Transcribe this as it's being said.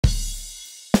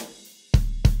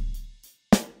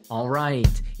All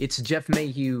right, it's Jeff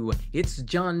Mayhew, it's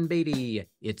John Beatty,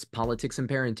 it's Politics and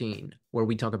Parenting, where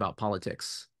we talk about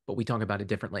politics, but we talk about it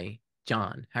differently.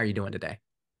 John, how are you doing today?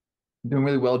 Doing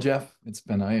really well, Jeff. It's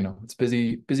been, it's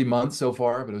busy month so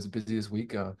far, but it was a busy this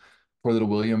week. Poor little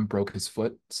William broke his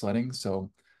foot sledding,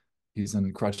 so he's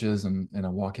in crutches and in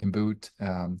a walking boot.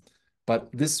 But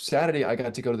this Saturday, I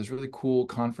got to go to this really cool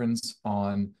conference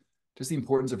on just the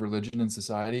importance of religion in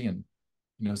society, and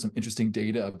some interesting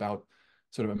data about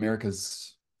sort of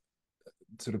America's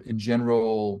sort of in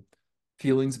general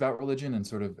feelings about religion and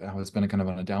sort of how it's been a kind of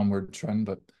on a downward trend.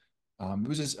 But it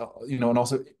was just, and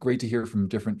also great to hear from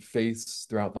different faiths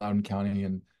throughout Loudoun County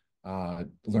and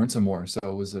learn some more. So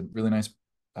it was a really nice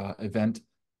event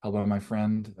held by my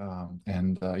friend.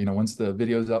 Once the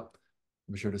video's up,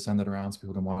 I'll be sure to send that around so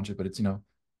people can watch it. But it's,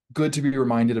 good to be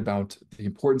reminded about the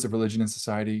importance of religion in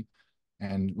society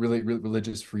and really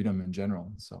religious freedom in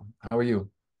general. So how are you?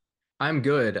 I'm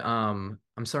good. I'm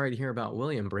sorry to hear about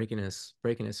William breaking his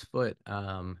foot.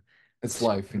 It's It's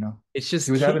life, it's He just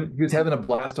was kids. having a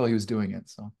blast while he was doing it.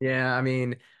 So Yeah, I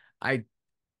mean, I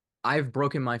I've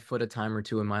broken my foot a time or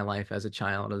two in my life as a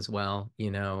child as well.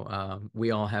 We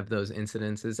all have those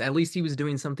incidences. At least he was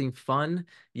doing something fun,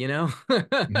 you know?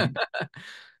 mhm.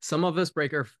 Some of us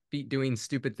break our feet doing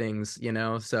stupid things.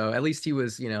 So at least he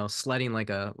was, sledding like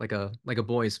a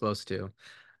boy is supposed to.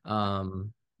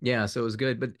 Yeah, so it was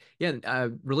good. But yeah,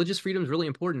 religious freedom is really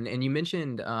important. And you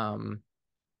mentioned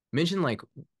like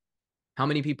how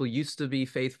many people used to be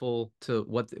faithful to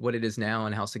what it is now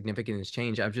and how significant it's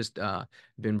changed. I've just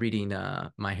been reading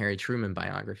my Harry Truman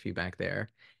biography back there,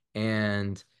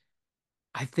 and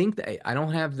I think that I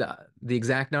don't have the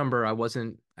exact number. I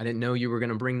didn't know you were going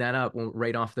to bring that up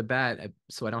right off the bat,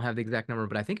 so I don't have the exact number,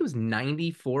 but I think it was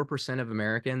 94% of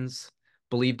Americans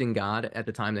believed in God at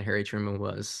the time that Harry Truman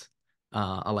was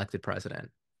elected president.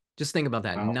 Just think about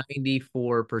that, Wow.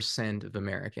 94% of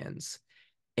Americans.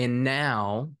 And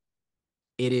now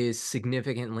it is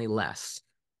significantly less.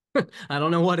 I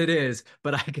don't know what it is,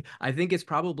 but I think it's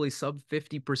probably sub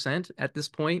 50% at this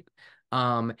point.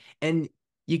 And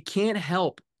you can't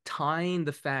help tying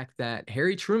the fact that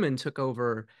Harry Truman took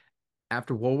over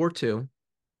after World War II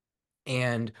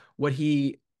and what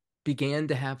he began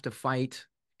to have to fight,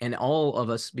 and all of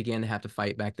us began to have to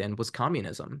fight back then, was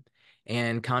communism.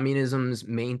 And communism's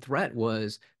main threat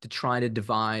was to try to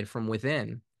divide from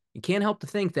within. You can't help to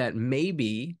think that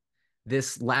maybe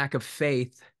this lack of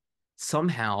faith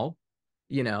somehow,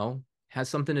 has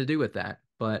something to do with that.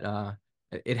 But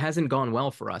it hasn't gone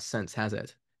well for us since, has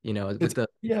it? With It's the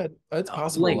yeah, it's of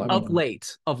possible. late, I of mean,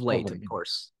 late, of oh, late, like, of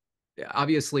course.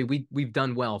 Obviously, we've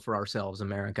done well for ourselves,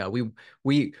 America. We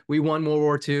won World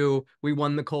War II, we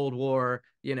won the Cold War,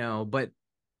 but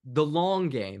the long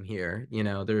game here,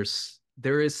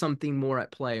 there is something more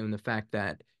at play in the fact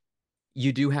that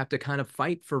you do have to kind of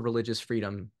fight for religious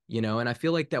freedom, and I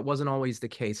feel like that wasn't always the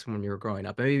case when you were growing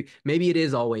up. Maybe it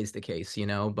is always the case,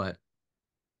 but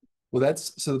well,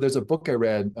 that's so. There's a book I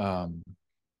read,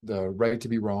 "The Right to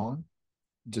Be Wrong,"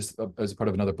 just as part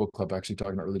of another book club, actually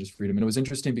talking about religious freedom, and it was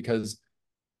interesting because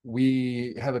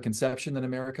we have a conception that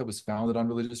America was founded on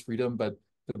religious freedom, but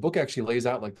the book actually lays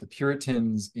out like the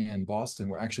Puritans in Boston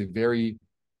were actually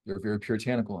they're very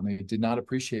puritanical, and they did not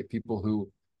appreciate people who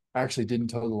actually didn't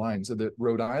toe the line. So the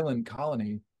Rhode Island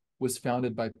colony was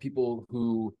founded by people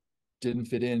who didn't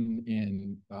fit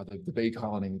in the Bay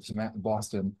Colony to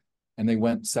Boston, and they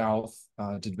went south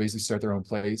to basically start their own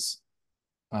place.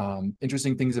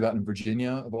 Interesting things about in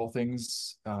Virginia, of all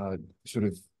things, sort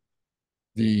of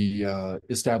the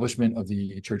establishment of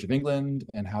the Church of England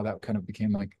and how that kind of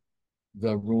became like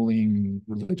the ruling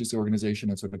religious organization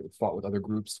and sort of fought with other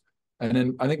groups. And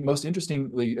then I think most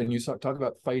interestingly, and you talk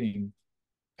about fighting,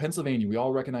 Pennsylvania, we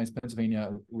all recognize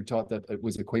Pennsylvania. We're taught that it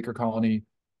was a Quaker colony.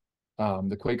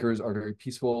 The Quakers are very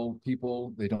peaceful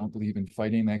people. They don't believe in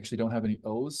fighting. They actually don't have any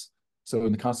oaths. So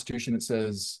in the Constitution, it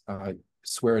says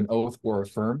swear an oath or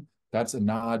affirm. That's a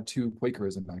nod to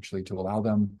Quakerism, actually, to allow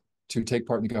them to take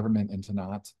part in the government and to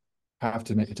not have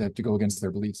to go against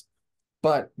their beliefs.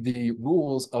 But the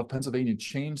rules of Pennsylvania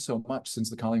changed so much since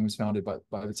the colony was founded. But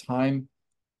by the time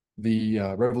the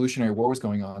Revolutionary War was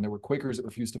going on, there were Quakers that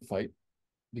refused to fight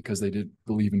because they did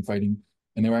believe in fighting,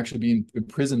 and they were actually being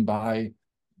imprisoned by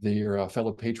their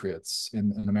fellow patriots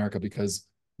in America because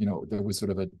there was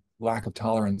sort of a lack of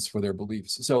tolerance for their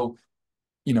beliefs. So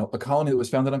a colony that was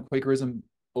founded on Quakerism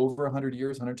over 100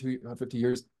 years, 150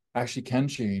 years, actually can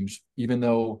change, even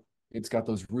though it's got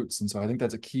those roots. And so I think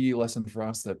that's a key lesson for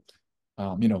us that,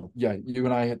 yeah, you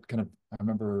and I had kind of, I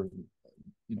remember,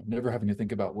 never having to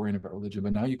think about worrying about religion,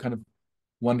 but now you kind of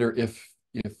wonder if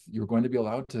you're going to be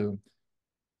allowed to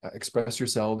express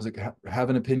yourselves, like, have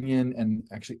an opinion, and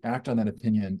actually act on that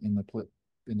opinion in the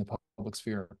public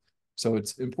sphere. So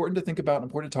it's important to think about,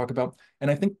 important to talk about.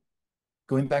 And I think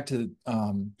going back to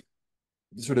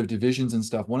sort of divisions and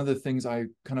stuff, one of the things I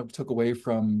kind of took away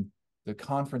from the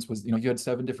conference was, you had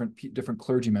seven different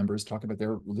clergy members talking about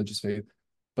their religious faith,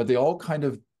 but they all kind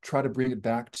of try to bring it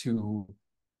back to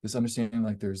this understanding,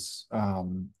 like there's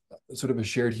sort of a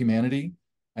shared humanity,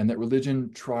 and that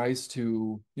religion tries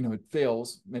to, it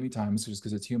fails many times just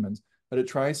because it's humans, but it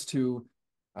tries to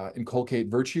inculcate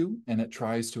virtue, and it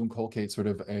tries to inculcate sort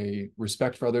of a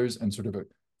respect for others, and sort of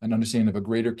an understanding of a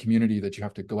greater community that you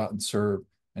have to go out and serve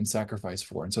and sacrifice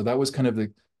for. And so that was kind of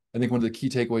I think one of the key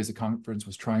takeaways the conference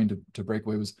was trying to break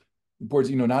away was, boards,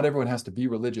 not everyone has to be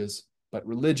religious, but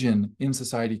religion in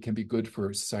society can be good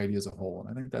for society as a whole. And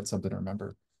I think that's something to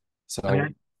remember. I mean, So,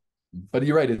 but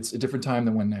you're right, it's a different time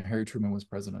than when Harry Truman was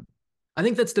president. I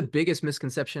think that's the biggest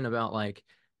misconception about like,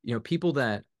 people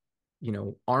that,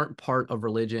 aren't part of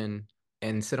religion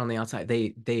and sit on the outside.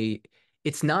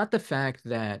 It's not the fact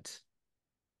that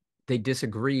they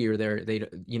disagree or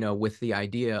with the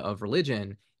idea of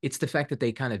religion. It's the fact that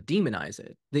they kind of demonize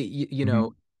it.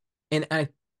 Mhm. And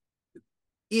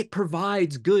it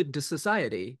provides good to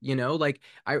society, like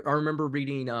I remember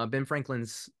reading Ben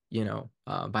Franklin's,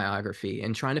 biography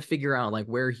and trying to figure out like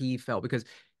where he felt because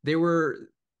there were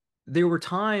there were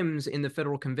times in the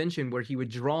federal convention where he would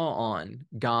draw on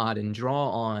God and draw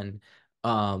on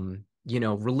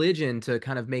religion to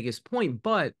kind of make his point,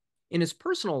 but in his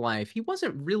personal life he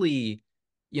wasn't really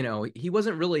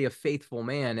a faithful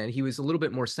man, and he was a little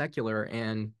bit more secular.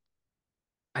 And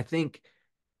I think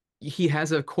he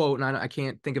has a quote, and I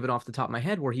can't think of it off the top of my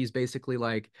head, where he's basically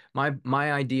like,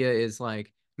 my idea is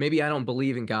like, maybe I don't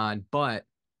believe in God, but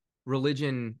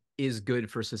religion is good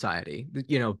for society.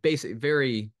 Basic,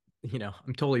 very,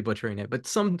 I'm totally butchering it, but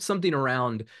something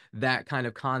around that kind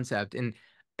of concept. And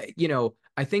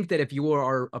I think that if you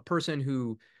are a person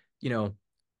who, you know,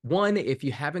 one, if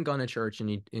you haven't gone to church and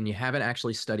you haven't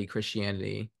actually studied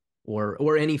Christianity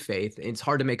or any faith, it's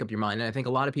hard to make up your mind. And I think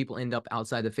a lot of people end up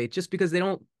outside the faith just because they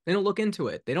don't look into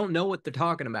it. They don't know what they're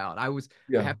talking about. I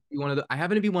Yeah. have to be I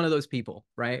happen to be one of those people,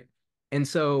 right? And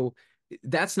so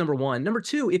that's number one. Number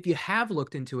two, if you have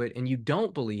looked into it and you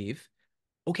don't believe,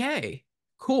 okay,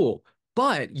 cool.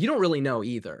 But you don't really know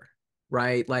either,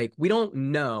 right? Like, we don't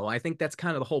know. I think that's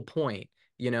kind of the whole point,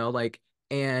 like,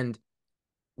 and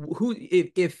who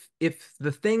if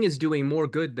the thing is doing more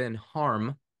good than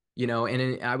harm,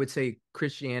 I would say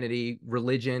Christianity,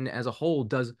 religion as a whole,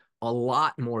 does a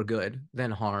lot more good than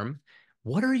harm.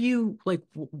 What are you like?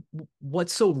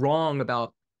 What's so wrong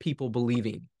about people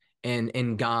believing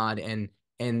and God and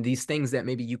these things that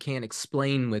maybe you can't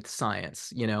explain with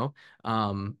science,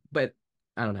 But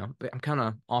I don't know. But I'm kind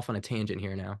of off on a tangent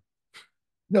here now.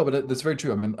 No, but that's very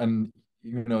true. I mean, and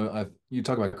you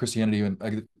talk about Christianity, and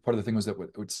part of the thing was that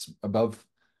it's above.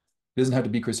 It doesn't have to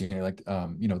be Christianity. Like,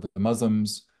 the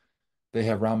Muslims, they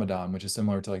have Ramadan, which is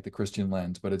similar to like the Christian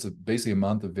Lent, but it's basically a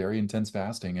month of very intense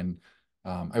fasting. And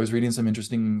I was reading some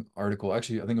interesting article.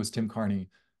 Actually, I think it was Tim Carney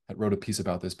that wrote a piece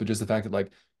about this, but just the fact that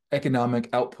like economic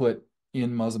output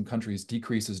in Muslim countries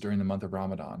decreases during the month of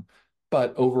Ramadan.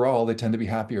 But overall, they tend to be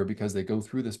happier because they go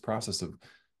through this process of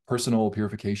personal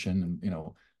purification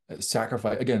and, a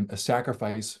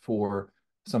sacrifice for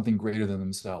something greater than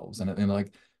themselves. And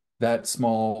like that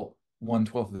small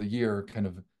 1/12 of the year kind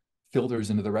of filters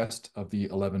into the rest of the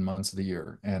 11 months of the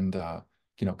year, and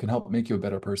can help make you a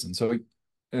better person. So,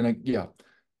 yeah,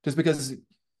 just because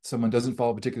someone doesn't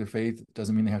follow a particular faith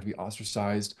doesn't mean they have to be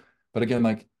ostracized. But again,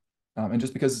 like, and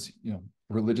just because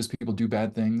religious people do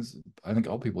bad things, I think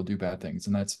all people do bad things,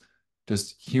 and that's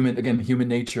just human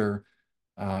nature,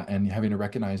 and having to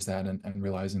recognize that, and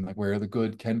realizing like where the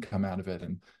good can come out of it.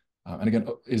 And again,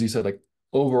 as you said, like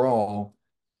overall,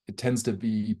 it tends to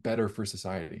be better for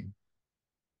society.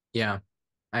 Yeah,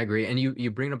 I agree. And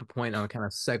you bring up a point, I'll kind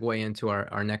of segue into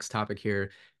our next topic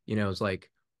here. It's like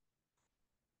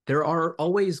there are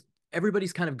always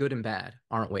everybody's kind of good and bad,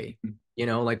 aren't we?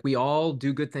 Like, we all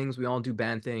do good things, we all do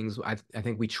bad things. I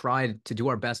think we try to do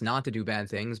our best not to do bad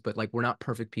things, but like, we're not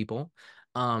perfect people.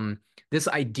 This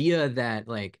idea that,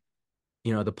 like,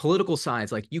 the political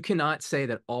sides, like, you cannot say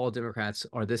that all Democrats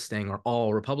are this thing or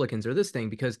all Republicans are this thing,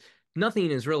 because nothing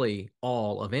is really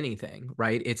all of anything,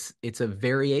 right? It's a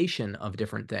variation of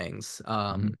different things.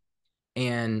 Mhm.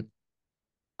 And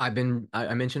I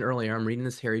mentioned earlier, I'm reading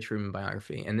this Harry Truman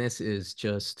biography, and this is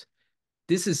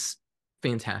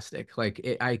fantastic.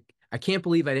 Like, I can't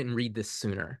believe I didn't read this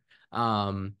sooner.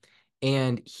 Um,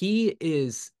 and he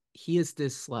is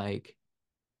this like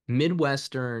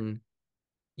Midwestern.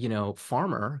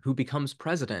 farmer who becomes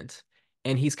president.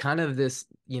 And he's kind of this,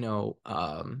 I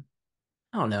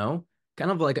don't know, kind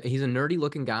of like he's a nerdy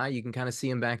looking guy. You can kind of see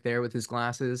him back there with his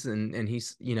glasses, and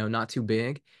he's, not too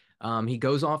big. He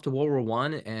goes off to World War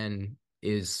I and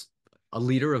is a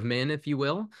leader of men, if you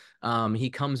will. He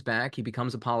comes back, he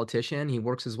becomes a politician, he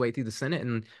works his way through the Senate,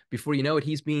 and before you know it,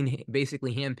 he's being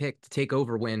basically handpicked to take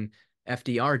over when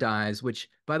FDR dies, which,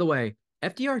 by the way,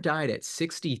 FDR died at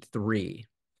 63.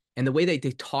 And the way they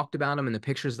talked about him in the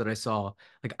pictures that I saw,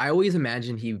 like I always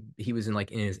imagined he was in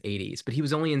like in his 80s, but he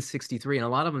was only in 63, and a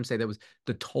lot of them say that was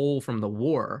the toll from the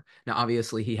war. Now,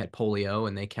 obviously, he had polio,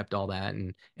 and they kept all that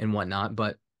and whatnot,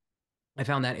 but I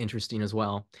found that interesting as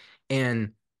well.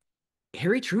 And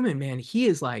Harry Truman, man, he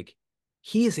is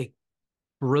a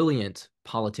brilliant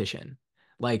politician.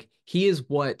 Like he is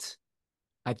what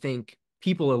I think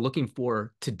people are looking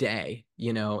for today,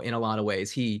 in a lot of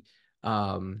ways.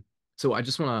 Um, so I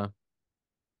just want to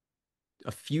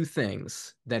a few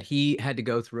things that he had to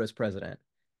go through as president.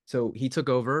 So he took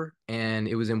over and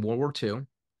it was in World War II.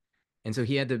 And so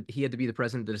he had to be the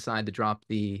president to decide to drop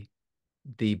the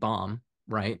bomb,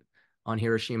 right, on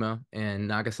Hiroshima and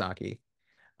Nagasaki.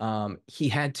 He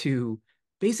had to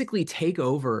basically take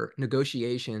over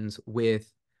negotiations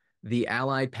with the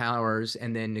Allied powers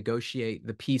and then negotiate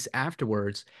the peace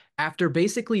afterwards, after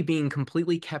basically being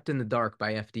completely kept in the dark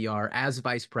by FDR as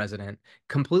vice president,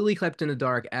 completely kept in the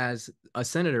dark as a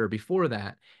senator before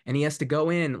that. And he has to go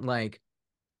in like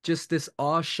just this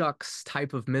aw shucks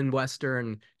type of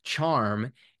Midwestern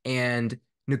charm and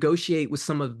negotiate with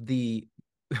some of the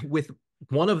with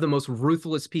one of the most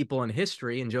ruthless people in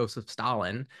history in Joseph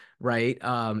Stalin, right?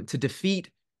 To defeat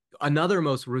another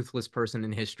most ruthless person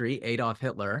in history, Adolf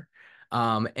Hitler.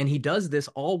 And he does this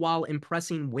all while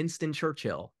impressing Winston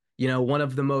Churchill, one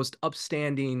of the most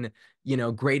upstanding,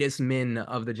 greatest men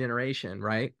of the generation,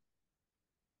 right?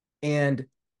 And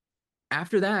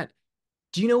after that,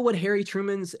 do you know what Harry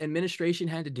Truman's administration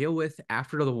had to deal with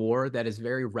after the war that is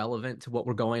very relevant to what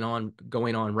we're going on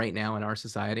right now in our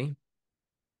society?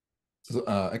 So,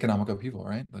 economic upheaval,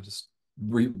 right? Just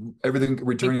re everything Think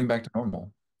returning back to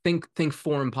normal. think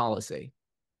foreign policy.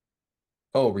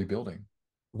 Oh, rebuilding.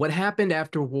 What happened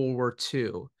after World War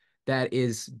II that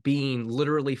is being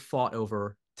literally fought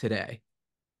over today?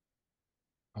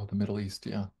 Oh, the Middle East.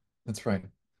 Yeah, that's right.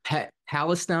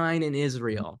 Palestine and Mhm.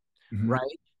 Israel, Mhm.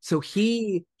 right? So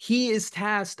he is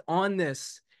tasked on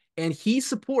this, and he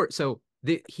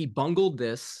bungled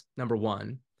this, number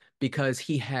one, because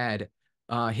he had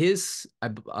his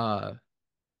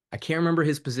I can't remember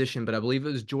his position, but I believe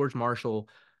it was George Marshall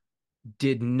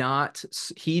did not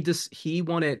he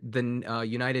wanted the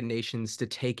United Nations to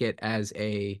take it as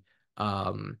a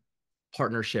um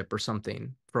partnership or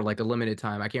something for like a limited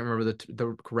time. I can't remember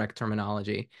the correct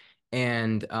terminology.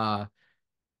 And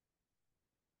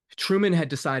Truman had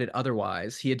decided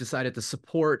otherwise. He had decided to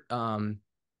support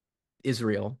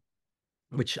Israel,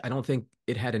 which I don't think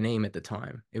it had a name at the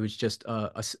time. It was just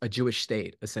a Jewish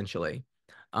state, essentially.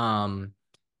 Um,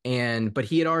 but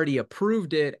he had already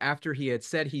approved it after he had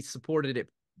said he supported it.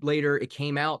 Later, it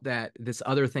came out that this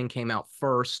other thing came out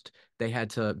first. They had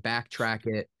to backtrack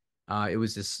it. It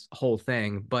was this whole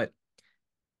thing. But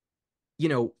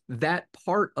that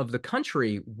part of the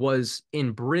country was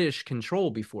in British control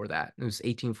before that. It was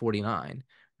 1849,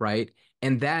 right?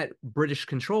 And that British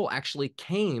control actually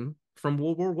came from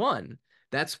World War One.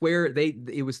 That's where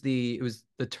it was the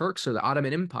Turks or the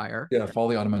Ottoman Empire, Yeah, fall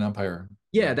of the Ottoman Empire.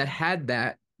 yeah, Yeah. that had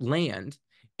that land.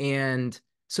 And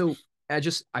so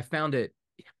I found it.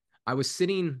 I was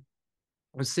sitting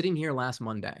I was sitting here last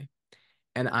Monday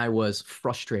and I was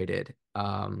frustrated.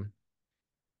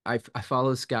 I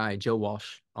follow this guy, Joe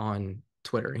Walsh, on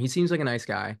Twitter. He seems like a nice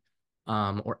guy,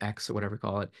 or X or whatever you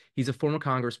call it. He's a former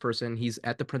congressperson. He's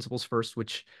at the Principals First,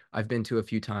 which I've been to a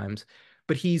few times.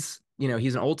 But he's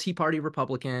an old Tea Party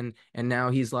Republican, and now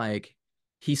he's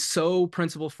so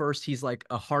Principal First. He's like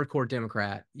a hardcore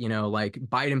Democrat, like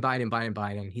Biden, Biden, Biden,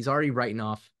 Biden. He's already writing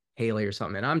off Haley or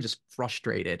something. And I'm just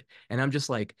frustrated. And I'm just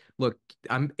like, look,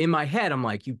 I'm in my head, I'm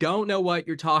like, you don't know what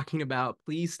you're talking about.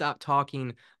 Please stop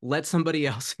talking, let somebody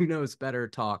else who knows better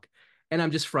talk. And I'm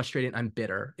just frustrated. I'm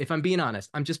bitter. If I'm being honest,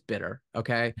 I'm just bitter.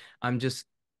 Okay. I'm just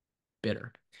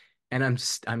bitter. And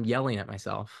I'm yelling at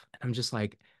myself. And I'm just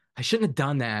like, I shouldn't have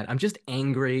done that. I'm just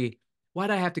angry.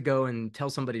 Why'd I have to go and tell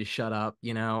somebody to shut up,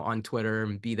 on Twitter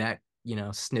and be that,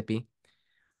 snippy?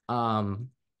 Um,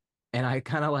 and I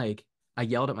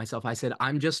yelled at myself. I said,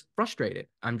 I'm just frustrated.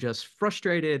 I'm just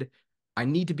frustrated. I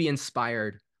need to be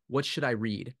inspired. What should I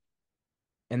read?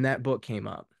 And that book came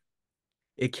up.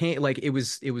 It came like it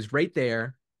was right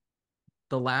there.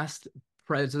 The last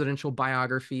presidential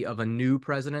biography of a new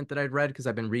president that I'd read because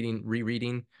I've been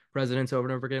rereading presidents over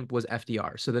and over again was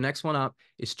FDR. So the next one up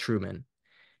is Truman.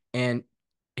 And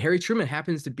Harry Truman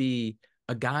happens to be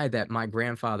a guy that my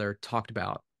grandfather talked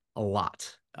about a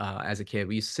lot as a kid.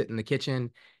 We used to sit in the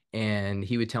kitchen and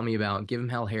he would tell me about Give Him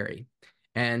Hell Harry.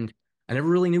 And I never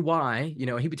really knew why. He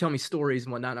would tell me stories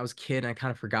and whatnot. And I was a kid and I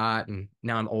kind of forgot. And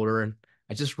now I'm older and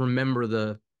I just remember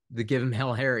the Give Him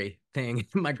Hell Harry thing,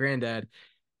 my granddad.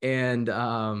 And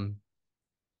I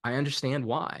understand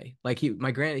why. Like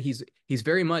he's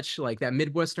very much like that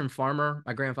Midwestern farmer.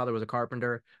 My grandfather was a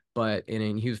carpenter,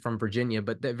 and he was from Virginia,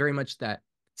 but that very much that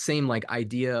same like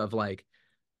idea of like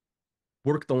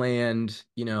work the land,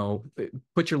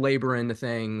 put your labor into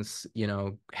things,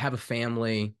 have a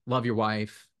family, love your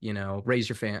wife, raise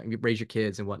your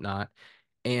kids and whatnot.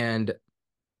 And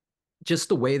just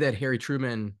the way that Harry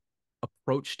Truman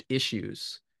approached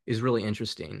issues is really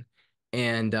interesting.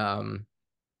 And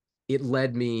it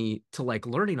led me to like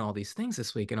learning all these things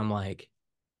this week. And I'm like,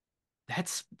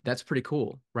 that's pretty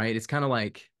cool, right? It's kind of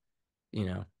like, you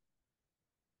know,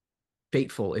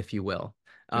 fateful, if you will.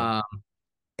 Yeah. Um,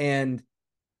 and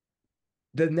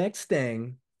the next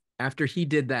thing after he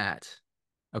did that,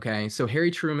 okay, so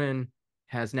Harry Truman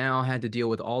has now had to deal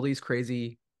with all these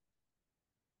crazy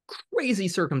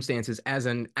circumstances as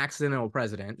an accidental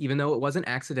president. Even though it wasn't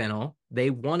accidental, they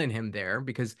wanted him there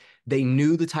because they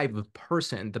knew the type of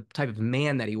person, the type of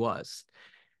man that he was.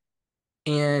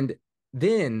 And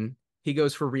then he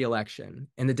goes for reelection.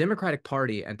 And the Democratic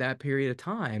Party at that period of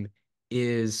time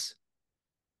is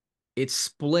it's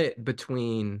split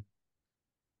between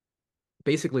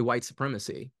basically white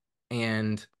supremacy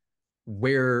and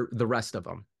where the rest of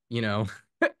them.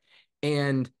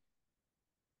 And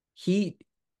he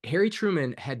Harry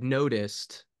Truman had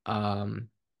noticed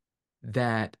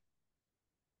that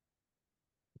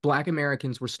Black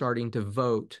Americans were starting to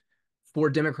vote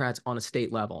for Democrats on a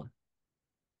state level.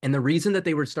 And the reason that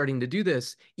they were starting to do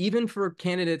this, even for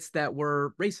candidates that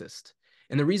were racist,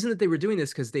 and the reason that they were doing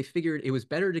this because they figured it was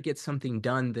better to get something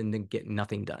done than to get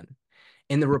nothing done.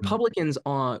 And the Mhm. Republicans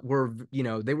were,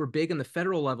 they were big on the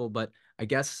federal level, but I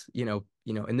guess,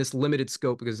 in this limited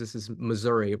scope because this is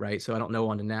Missouri, right? So I don't know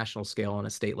on a national scale on a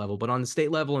state level, but on the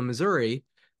state level in Missouri,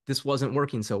 this wasn't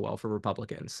working so well for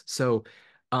Republicans. So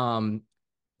um,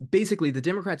 basically, the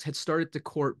Democrats had started to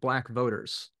court black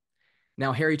voters.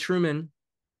 Now, Harry Truman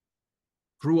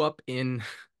grew up in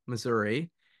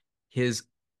Missouri. His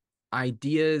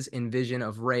ideas and vision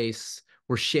of race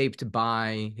were shaped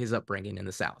by his upbringing in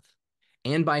the South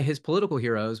and by his political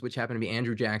heroes, which happened to be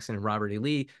Andrew Jackson and Robert E.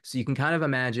 Lee. So you can kind of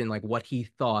imagine like what he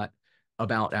thought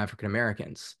about African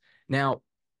Americans. Now,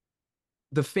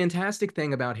 the fantastic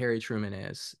thing about Harry Truman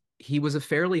is he was a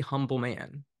fairly humble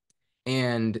man.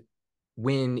 And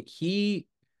when he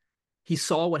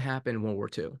saw what happened in World War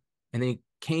II. And then he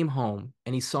came home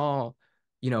and he saw,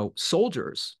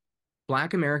 soldiers,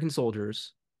 Black American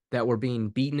soldiers that were being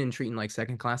beaten and treated like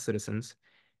second class citizens.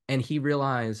 And he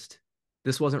realized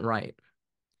this wasn't right.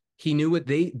 He knew what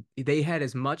they had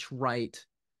as much right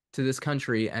to this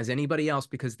country as anybody else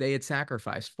because they had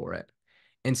sacrificed for it.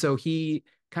 And so he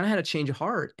kind of had a change of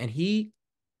heart and he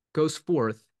goes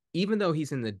forth, even though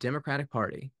he's in the Democratic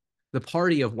Party, the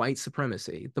party of white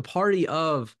supremacy, the party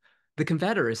of the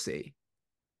Confederacy,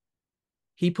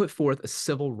 he put forth a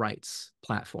civil rights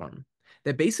platform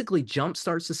that basically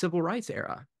jumpstarts the civil rights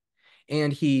era.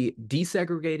 And he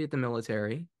desegregated the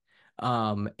military.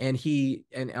 And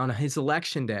on his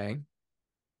election day,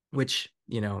 which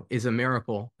is a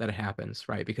miracle that it happens,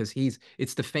 right? Because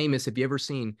it's the famous, have you ever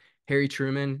seen Harry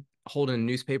Truman holding a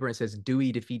newspaper and it says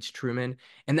Dewey defeats Truman?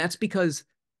 And that's because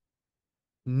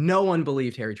no one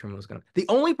believed Harry Truman was going to. The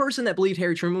only person that believed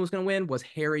Harry Truman was going to win was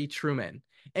Harry Truman.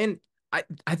 And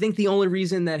I think the only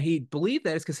reason that he believed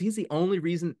that is because he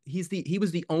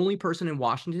was the only person in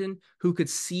Washington who could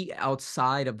see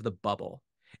outside of the bubble.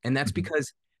 And that's Mhm.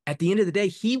 because at the end of the day,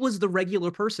 he was the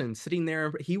regular person sitting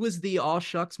there. He was the all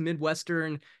shucks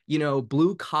Midwestern,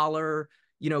 blue collar,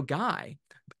 guy.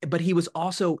 But he was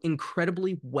also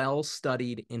incredibly well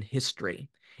studied in history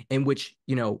in which,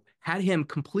 had him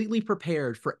completely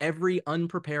prepared for every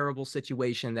unpreparable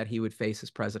situation that he would face as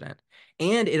president.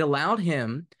 And it allowed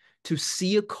him to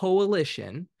see a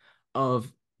coalition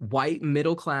of white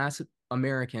middle class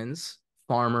Americans,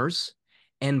 farmers,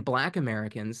 and Black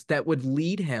Americans that would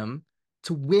lead him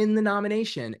to win the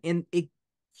nomination in a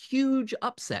huge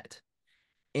upset.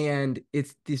 And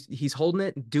he's holding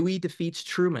it. Dewey defeats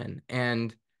Truman,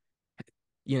 and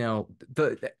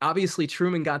the obviously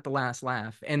Truman got the last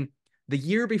laugh. And the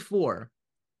year before,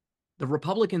 the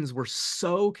Republicans were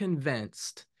so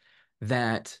convinced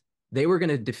that they were going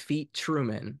to defeat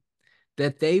Truman,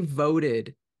 that they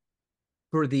voted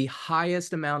for the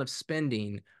highest amount of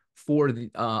spending for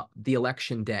the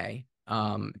election day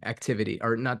activity,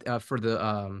 or not for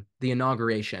the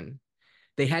inauguration.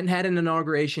 They hadn't had an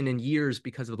inauguration in years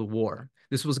because of the war.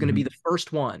 This was going to be Mhm. the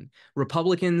first one.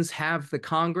 Republicans have the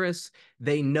Congress.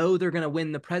 They know they're going to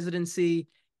win the presidency,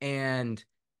 and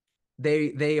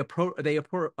appropriate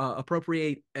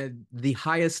the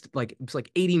highest, like it's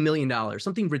like $80 million,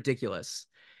 something ridiculous.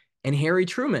 And Harry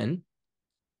Truman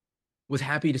was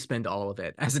happy to spend all of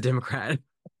it as a Democrat.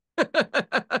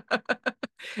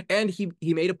 And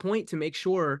he made a point to make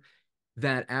sure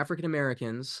that African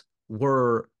Americans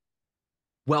were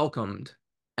welcomed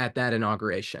at that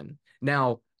inauguration.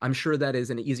 Now, I'm sure that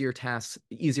is an easier task,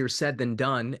 easier said than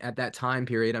done at that time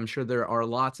period. I'm sure there are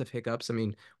lots of hiccups. I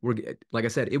mean, we're like I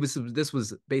said, this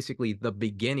was basically the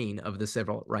beginning of the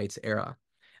civil rights era.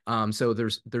 So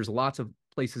there's lots of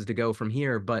places to go from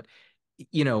here, but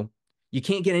you know, you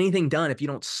can't get anything done if you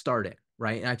don't start it,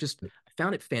 right? And I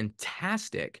found it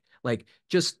fantastic. Like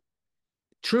just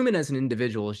Truman as an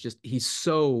individual is just he's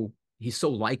so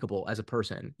likable as a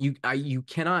person. You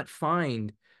cannot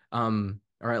find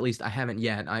or at least I haven't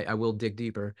yet. I will dig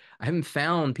deeper. I haven't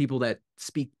found people that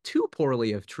speak too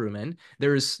poorly of Truman.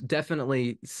 There's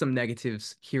definitely some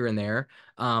negatives here and there.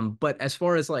 But as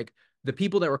far as like the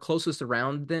people that were closest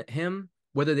around him,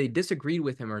 whether they disagreed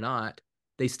with him or not,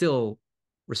 they still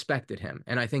respected him.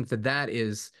 And I think that that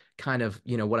is kind of,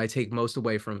 what I take most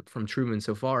away from Truman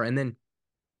so far. And then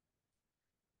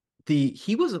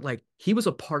he was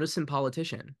a partisan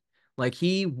politician. Like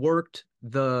he worked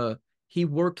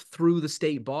through the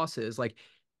state bosses. Like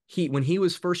he when he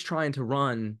was first trying to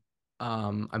run,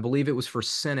 I believe it was for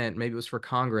Senate, maybe it was for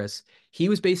Congress, he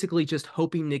was basically just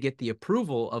hoping to get the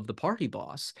approval of the party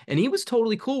boss. And he was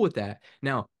totally cool with that.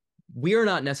 Now, we're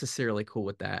not necessarily cool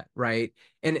with that, right?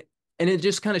 And and it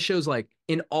just kind of shows like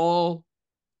in all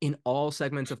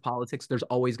segments of politics, there's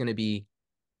always going to be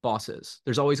bosses.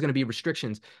 There's always going to be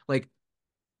restrictions. Like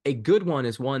a good one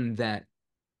is one that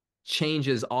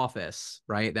changes office,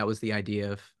 right? That was the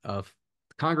idea of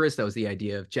Congress. That was the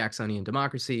idea of Jacksonian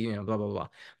democracy, blah, blah, blah.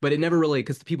 But it never really,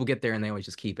 because the people get there and they always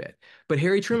just keep it. But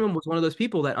Harry Truman was one of those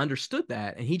people that understood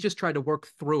that, and he just tried to work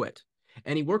through it.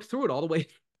 And he worked through it all the way,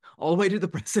 all the way to the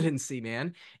presidency,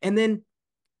 man. And then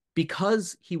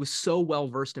because he was so well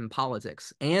versed in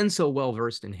politics and so well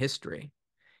versed in history,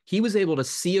 he was able to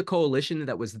see a coalition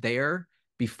that was there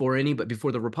before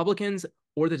the Republicans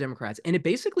or the Democrats. And it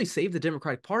basically saved the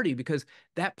Democratic Party because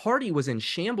that party was in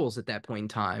shambles at that point in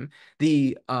time.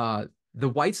 The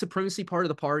white supremacy part of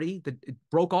the party that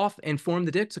broke off and formed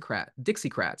the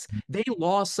Dixiecrats. They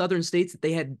lost southern states that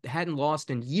they hadn't lost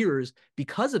in years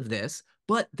because of this,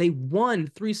 but they won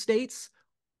 3 states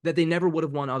that they never would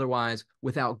have won otherwise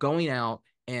without going out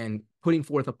and putting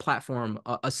forth a platform,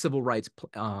 a civil rights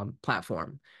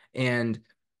platform. And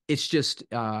it's just,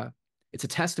 it's a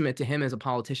testament to him as a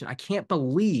politician. I cannot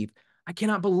believe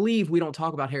we don't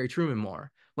talk about Harry Truman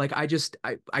more. Like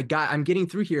I'm getting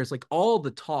through here. It's like all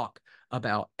the talk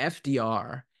about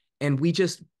FDR, and we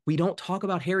don't talk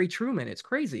about Harry Truman. It's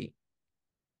crazy.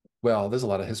 Well, there's a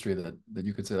lot of history that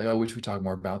you could say, like, I wish we talked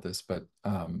more about this, but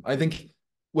I think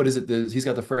what is it? He's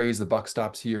got the phrase "the buck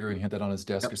stops here," and he had that on his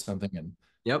desk Yep. or something, and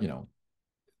Yep. you know,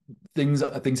 things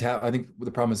happen. I think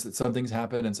the problem is that some things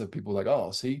happen, and so people are like,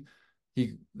 oh, see,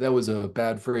 he that was a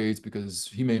bad phrase because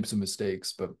he made some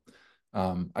mistakes. But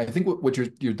I think what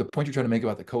the point you're trying to make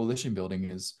about the coalition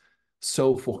building is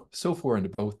so foreign to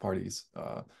both parties.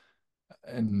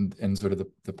 And sort of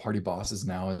the party bosses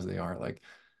now as they are like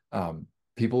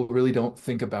people really don't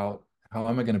think about how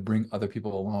am I going to bring other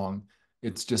people along.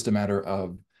 It's just a matter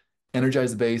of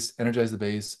energize the base,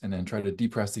 and then try to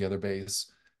depress the other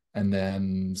base, and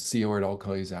then see where it all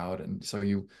plays out. And so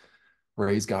you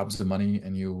raise gobs of money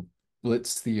and you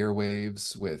blitz the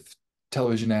airwaves with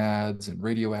television ads and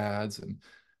radio ads, and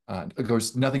of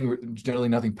course generally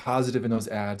nothing positive in those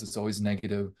ads. It's always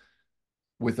negative,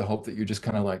 with the hope that you just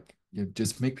kind of like you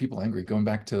just make people angry. Going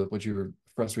back to what you were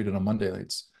frustrated on Monday,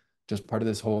 it's just part of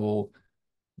this whole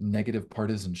negative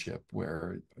partisanship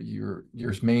where your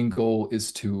main goal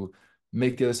is to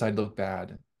make the other side look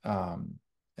bad,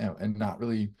 and not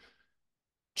really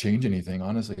change anything.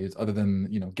 Honestly, it's other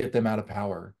than get them out of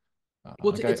power.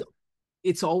 Well, Like I,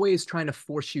 it's always trying to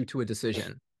force you to a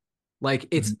decision. Like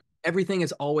it's Mhm. everything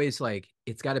is always like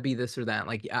it's got to be this or that.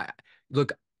 Like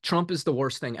look, Trump is the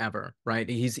worst thing ever, right?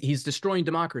 He's destroying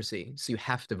democracy, so you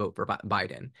have to vote for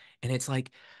Biden. And it's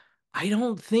like I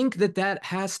don't think that that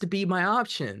has to be my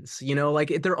options.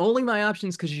 Like they're only my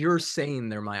options because you're saying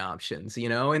they're my options.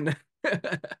 And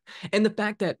and the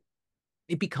fact that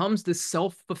it becomes this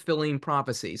self-fulfilling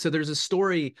prophecy. So there's a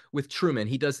story with Truman.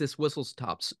 He does this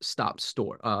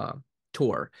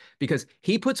tour because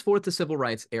he puts forth the civil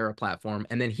rights era platform,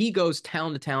 and then he goes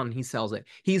town to town and he sells it.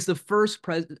 He's the first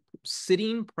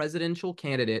sitting presidential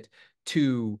candidate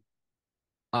to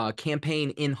campaign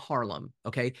in Harlem.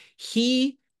 Okay,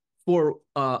 he for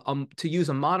to use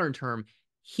a modern term,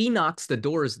 he knocks the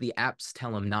doors the apps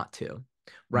tell him not to.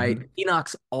 Right, Hmm. he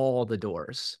knocks all the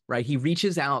doors. Right, he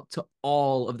reaches out to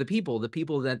all of the people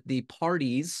that the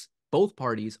parties, both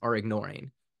parties, are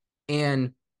ignoring.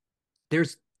 And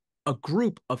there's a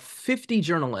group of 50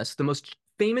 journalists, the most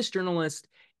famous journalists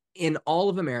in all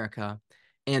of America,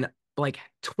 and like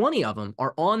 20 of them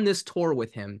are on this tour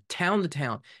with him, town to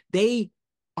town. They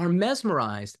are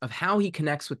mesmerized of how he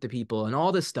connects with the people and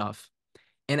all this stuff.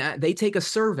 And they take a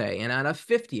survey, and out of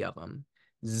 50 of them,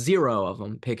 zero of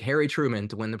them pick Harry Truman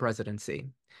to win the presidency.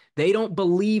 They don't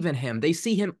believe in him. They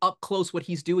see him up close, what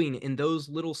he's doing in those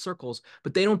little circles,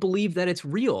 but they don't believe that it's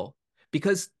real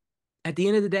because at the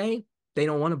end of the day, they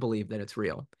don't want to believe that it's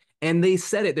real. And they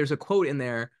said it. There's a quote in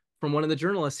there from one of the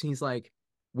journalists. And he's like,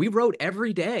 we wrote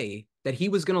every day that he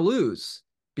was going to lose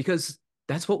because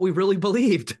that's what we really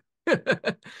believed.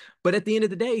 But at the end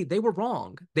of the day, they were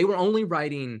wrong. They were only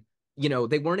writing,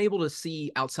 they weren't able to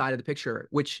see outside of the picture,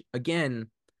 which again,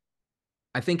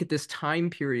 I think at this time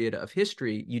period of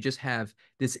history, you just have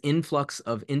this influx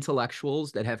of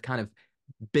intellectuals that have kind of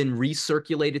been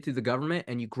recirculated through the government,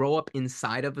 and you grow up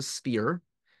inside of a sphere.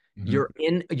 Hmm.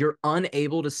 You're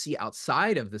unable to see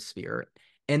outside of the sphere.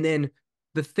 And then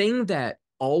the thing that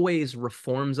always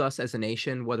reforms us as a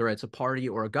nation, whether it's a party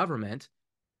or a government,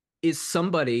 is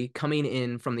somebody coming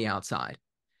in from the outside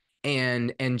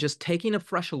and just taking a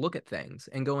fresh look at things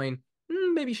and going,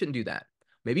 maybe you shouldn't do that.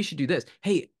 Maybe you should do this.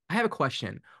 Hey, I have a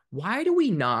question. Why do we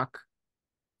knock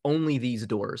only these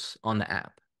doors on the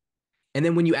app? And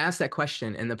then when you ask that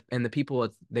question, and the people,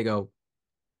 they go,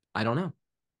 I don't know,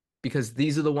 because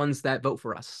these are the ones that vote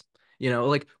for us.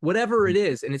 Like whatever it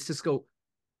is, and it's just go,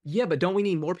 yeah, but don't we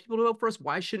need more people to vote for us?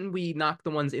 Why shouldn't we knock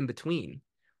the ones in between?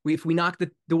 If we knock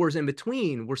the doors in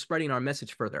between, we're spreading our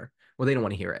message further. Well, they don't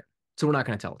want to hear it, so we're not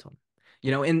going to tell it to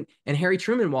them. And Harry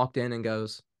Truman walked in and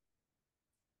goes,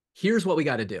 "Here's what we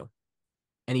got to do,"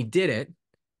 and he did it.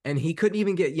 And he couldn't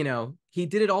even get, he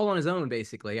did it all on his own,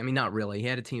 basically. I mean, not really. He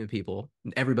had a team of people.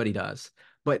 Everybody does,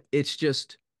 but it's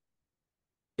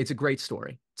a great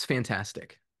story. It's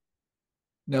fantastic.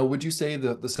 Now, would you say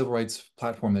the civil rights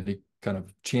platform that he kind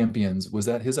of champions, was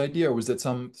that his idea, or was that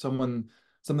something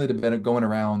that had been going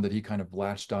around that he kind of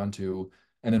latched onto,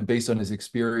 and then based on his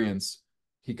experience,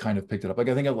 he kind of picked it up? Like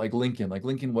I think of like Lincoln. Like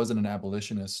Lincoln wasn't an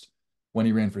abolitionist when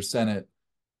he ran for Senate,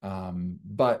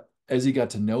 but as he got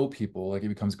to know people, like he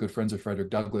becomes good friends with Frederick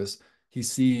Douglass, he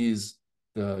sees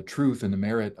the truth and the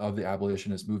merit of the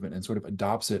abolitionist movement and sort of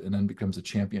adopts it and then becomes a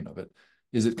champion of it.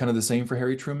 Is it kind of the same for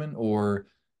Harry Truman, or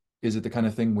is it the kind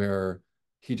of thing where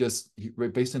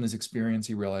based on his experience,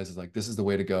 he realizes like this is the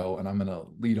way to go, and I'm going to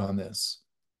lead on this?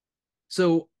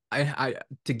 So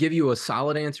to give you a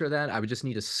solid answer to that, I would just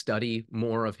need to study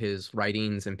more of his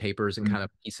writings and papers and kind of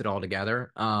piece it all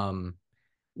together.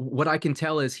 What I can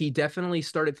tell is he definitely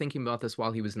started thinking about this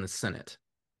while he was in the Senate.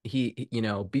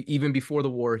 Even before the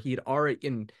war, he had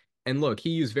already and look,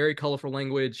 he used very colorful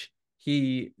language.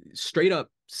 He straight up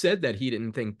said that he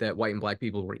didn't think that white and black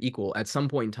people were equal at some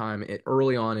point in time,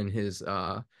 early on in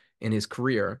his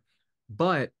career.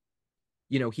 But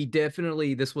he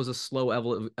definitely, this was a slow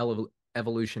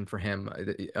evolution for him,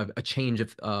 a change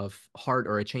of heart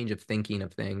or a change of thinking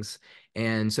of things.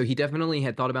 And so he definitely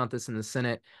had thought about this in the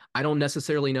Senate. I don't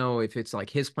necessarily know if it's like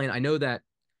his plan. I know that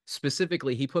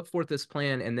specifically he put forth this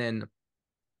plan, and then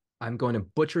I'm going to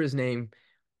butcher his name.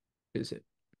 Is it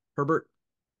Herbert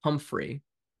Humphrey?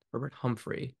 Herbert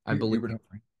Humphrey, I believe. Hubert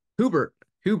Humphrey. Hubert,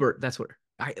 Hubert, that's what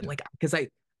I Yeah. like, because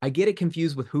I get it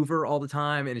confused with Hoover all the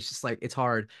time, and it's just like it's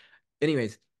hard.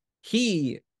 Anyways,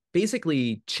 he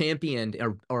basically championed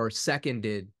or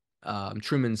seconded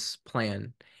Truman's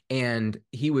plan, and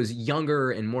he was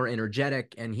younger and more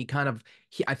energetic, and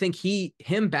I think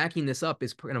him backing this up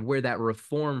is kind of where that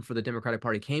reform for the Democratic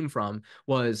Party came from.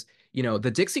 Was the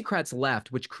Dixiecrats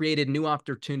left, which created new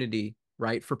opportunity.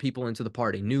 Right, for people into the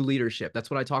party, new leadership. That's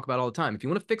what I talk about all the time. If you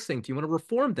want to fix things, if you want to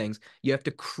reform things, you have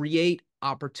to create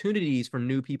opportunities for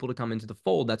new people to come into the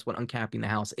fold. That's what uncapping the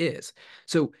house is.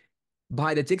 So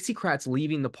by the Dixiecrats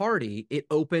leaving the party, it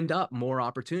opened up more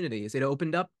opportunities. It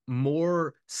opened up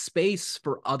more space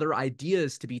for other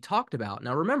ideas to be talked about.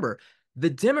 Now, remember, the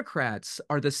Democrats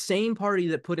are the same party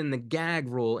that put in the gag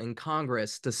rule in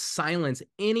Congress to silence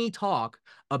any talk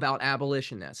about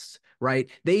abolitionists, right?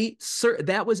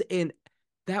 That was in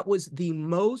that was the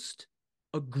most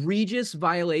egregious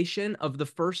violation of the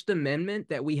First Amendment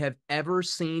that we have ever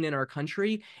seen in our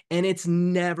country, and it's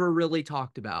never really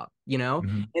talked about, you know?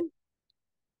 Mhm. And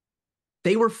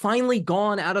they were finally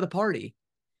gone out of the party.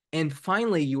 And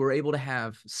finally you were able to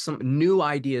have some new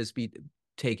ideas be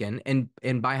taken,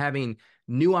 and by having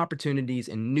new opportunities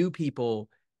and new people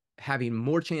having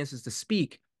more chances to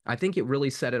speak, I think it really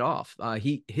set it off.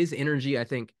 His energy, I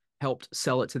think, helped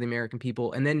sell it to the American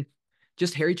people. And then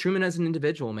just Harry Truman as an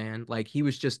individual, man, like he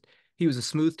was a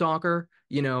smooth talker,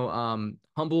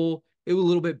 humble. It was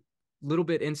a little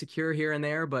bit insecure here and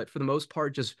there, but for the most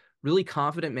part just really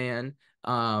confident man.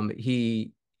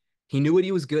 He knew what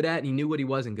he was good at and he knew what he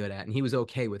wasn't good at, and he was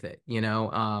okay with it.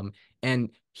 And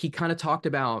he kind of talked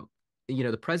about,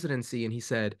 the presidency, and he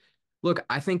said, look,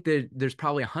 I think that there's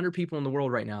probably 100 people in the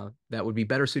world right now that would be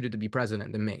better suited to be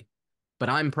president than me, but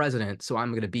I'm president, so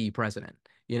I'm going to be president.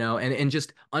 And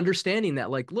just understanding that,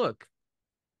 like, look,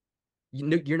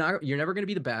 you're never going to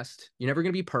be the best, you're never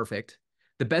going to be perfect.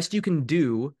 The best you can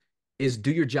do is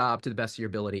do your job to the best of your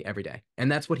ability every day,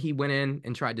 and that's what he went in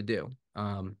and tried to do.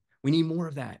 We need more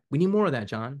of that. We need more of that,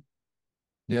 John.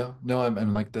 Yeah, no,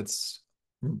 I'm like that's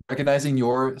recognizing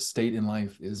your state in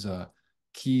life is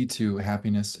key to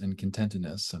happiness and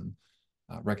contentedness, and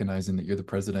recognizing that you're the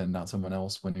president and not someone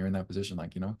else when you're in that position.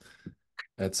 Like,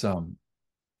 that's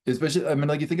especially, I mean,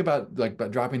 like you think about like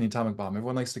about dropping the atomic bomb.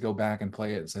 Everyone likes to go back and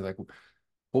play it and say like,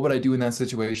 what would I do in that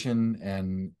situation?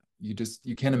 And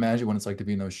you can't imagine what it's like to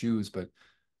be in those shoes. But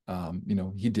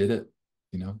he did it.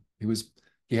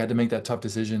 He had to make that tough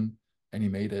decision, and he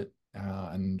made it.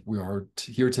 And we are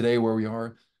here today where we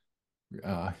are.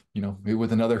 Maybe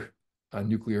with another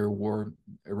nuclear war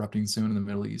erupting soon in the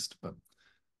Middle East. But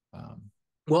um,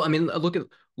 Well, I mean,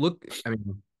 look. I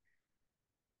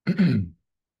mean,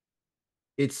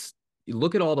 it's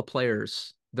look at all the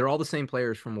players. They're all the same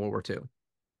players from World War II.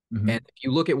 And mhm, if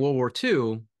you look at World War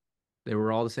II, they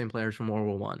were all the same players from World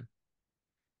War One.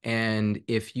 And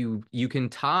if you can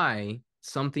tie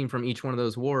something from each one of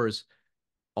those wars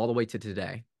all the way to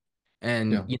today.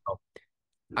 And yeah,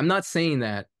 I'm not saying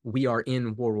that we are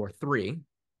in World War III.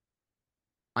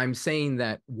 I'm saying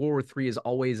that World War III is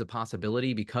always a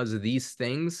possibility because these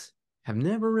things have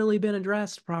never really been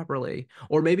addressed properly.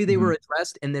 Or maybe they mhm, were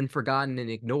addressed and then forgotten and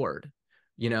ignored.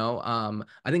 I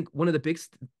think one of the big,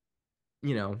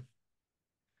 you know,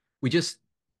 we just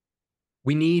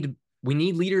we need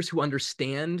leaders who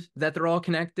understand that they're all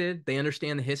connected. They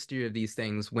understand the history of these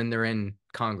things when they're in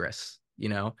Congress.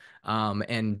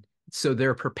 And so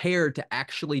they're prepared to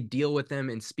actually deal with them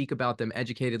and speak about them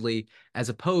educatedly, as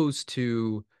opposed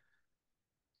to,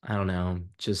 I don't know,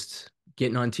 just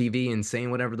getting on TV and saying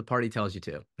whatever the party tells you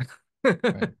to.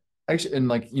 right. Actually, and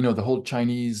like the whole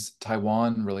Chinese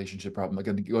Taiwan relationship problem,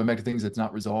 like going back to things that's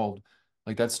not resolved,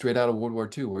 like that's straight out of World War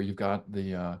II, where you've got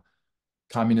the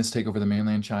communists take over the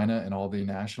mainland China, and all the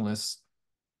nationalists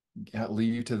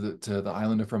leave to the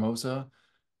island of Formosa,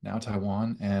 now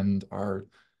Taiwan, and are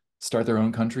start their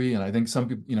own country. And I think some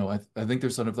people, I think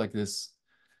there's sort of like this,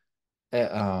 uh,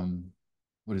 um,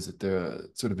 what is it? The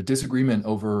sort of a disagreement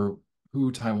over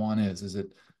who Taiwan is. Is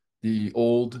it the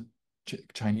old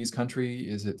Chinese country?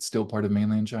 Is it still part of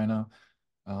mainland China?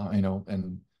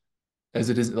 And as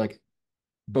it is, like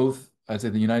both, I'd say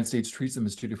the United States treats them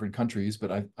as two different countries,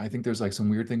 but I think there's like some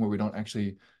weird thing where we don't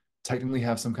actually technically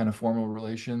have some kind of formal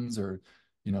relations, or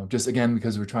just again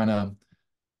because we're trying to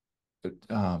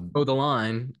Oh, the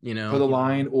line, toe the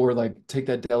line, or like take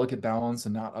that delicate balance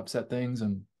and not upset things.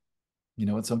 And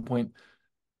at some point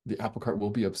the apple cart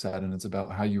will be upset, and it's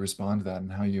about how you respond to that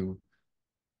and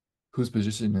whose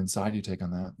position inside you take on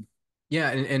that.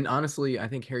 yeah, and honestly, I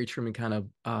think Harry Truman kind of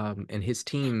and his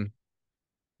team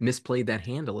misplayed that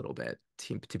hand a little bit,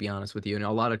 to be honest with you. And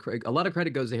a lot of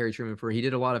credit goes to Harry Truman, for he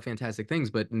did a lot of fantastic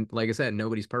things, but like I said,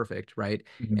 nobody's perfect, right?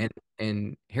 Mhm.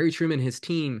 And Harry Truman, his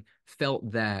team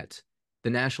felt that the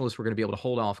nationalists were going to be able to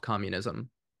hold off communism,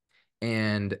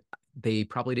 and they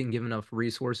probably didn't give enough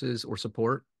resources or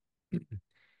support.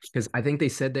 Because I think they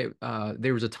said that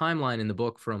there was a timeline in the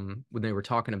book from when they were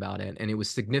talking about it, and it was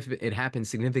significant. It happened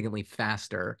significantly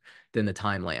faster than the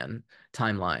timeline.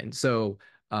 So,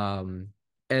 um,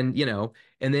 and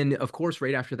and then of course,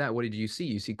 right after that, what did you see?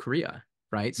 You see Korea,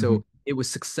 right? Mhm. So it was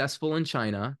successful in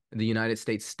China. The United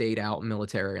States stayed out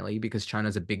militarily because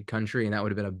China's a big country, and that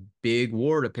would have been a big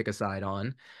war to pick a side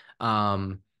on.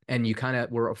 And you kind of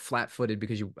were flat-footed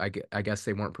because I guess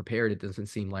they weren't prepared. It doesn't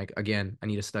seem like. Again, I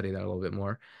need to study that a little bit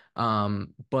more.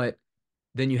 But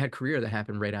then you had Korea that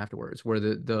happened right afterwards, where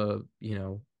the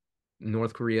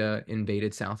North Korea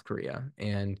invaded South Korea,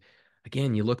 and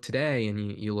again, you look today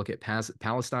and you look at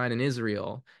Palestine and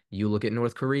Israel, you look at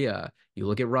North Korea, you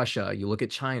look at Russia, you look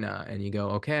at China, and you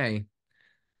go, okay,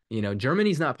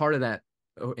 Germany's not part of that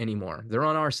anymore. They're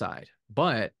on our side.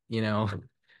 But, you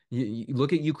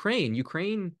look at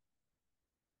Ukraine.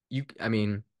 I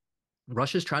mean,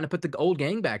 Russia's trying to put the old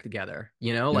gang back together,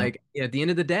 Yeah, like at the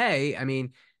end of the day, I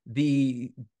mean,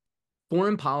 the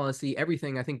foreign policy,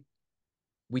 everything, I think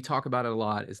we talk about it a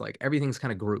lot, is like everything's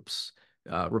kind of groups.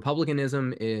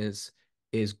 Republicanism is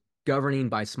governing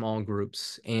by small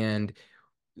groups. And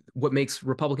what makes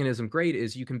republicanism great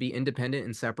is you can be independent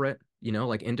and separate,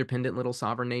 like independent little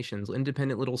sovereign nations,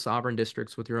 independent little sovereign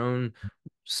districts with your own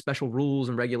special rules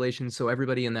and regulations so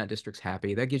everybody in that district's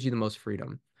happy. That gives you the most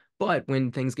freedom. But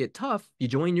when things get tough, you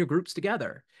join your groups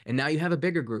together and now you have a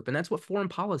bigger group. And that's what foreign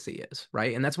policy is,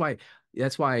 right? And that's why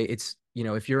it's,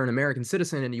 if you're an American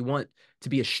citizen and you want to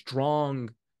be a strong,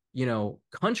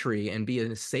 country and be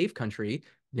in a safe country,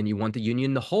 then you want the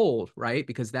union to hold, right?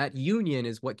 Because that union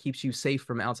is what keeps you safe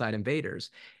from outside invaders.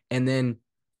 And then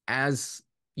as,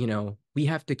 we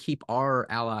have to keep our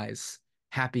allies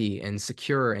happy and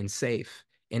secure and safe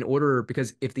in order,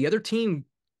 because if the other team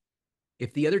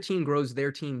grows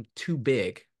their team too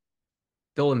big,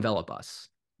 they'll envelop us,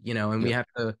 and we yeah,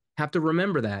 have to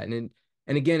remember that. And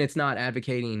again, it's not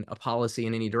advocating a policy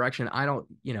in any direction. I don't,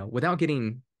 without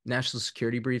getting national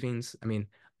security briefings, I mean,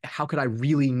 how could I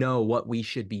really know what we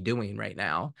should be doing right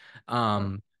now?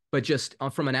 But just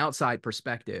from an outside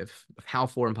perspective of how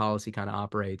foreign policy kind of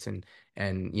operates and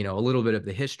a little bit of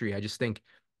the history, I just think,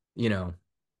 you know,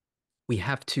 we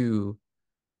have to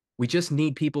we just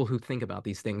need people who think about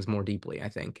these things more deeply, I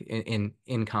think,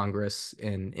 in Congress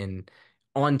and in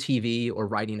on TV or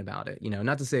writing about it.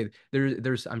 Not to say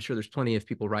there's I'm sure there's plenty of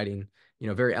people writing,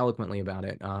 very eloquently about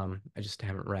it. I just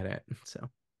haven't read it. So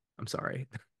I'm sorry.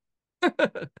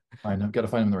 I know. Got to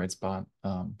find them in the right spot.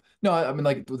 No, I mean,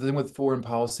 like the thing with foreign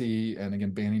policy and again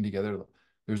banding together,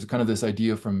 there's kind of this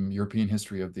idea from European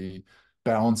history of the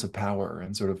balance of power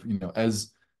and sort of,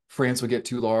 as France would get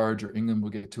too large or England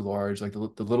would get too large, like the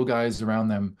little guys around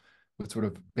them would sort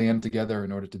of band together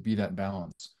in order to be that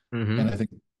balance. And Hmm. I think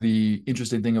the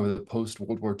interesting thing of the post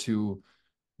World War II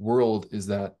world is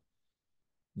that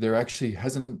there actually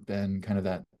hasn't been kind of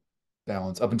that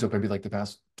balance up until maybe like the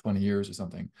past 20 years or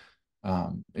something.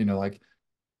 Like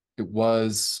it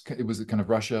was kind of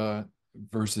Russia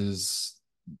versus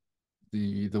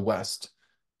the West.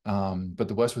 But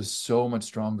the West was so much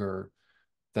stronger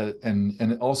that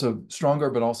and also stronger,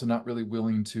 but also not really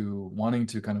willing to wanting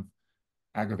to kind of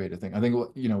aggravate a thing. I think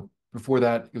before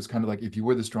that it was kind of like if you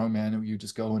were the strong man, you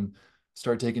just go and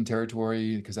start taking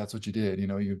territory because that's what you did.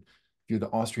 If you're the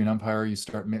Austrian Empire, you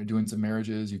start doing some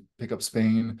marriages, you pick up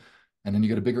Spain, and then you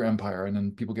get a bigger empire, and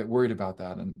then people get worried about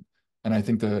that. And I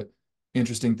think the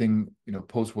interesting thing,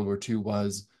 post World War II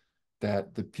was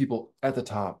that the people at the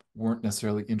top weren't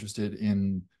necessarily interested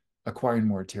in acquiring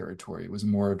more territory. It was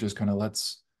more of just kind of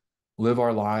let's live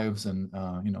our lives and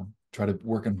try to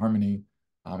work in harmony.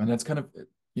 And that's kind of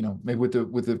maybe with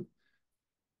the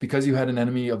because you had an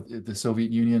enemy of the Soviet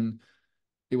Union,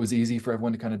 it was easy for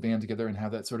everyone to kind of band together and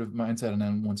have that sort of mindset. And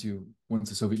then once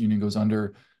the Soviet Union goes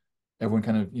under, everyone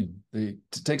kind of it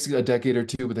takes a decade or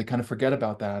two, but they kind of forget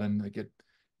about that and they get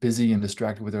busy and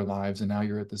distracted with their lives. And now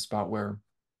you're at this spot where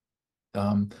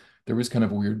um, there was kind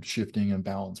of a weird shifting and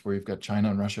balance where you've got China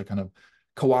and Russia kind of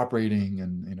cooperating,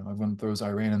 and everyone throws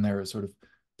Iran in there as sort of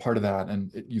part of that,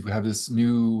 and you have this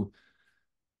new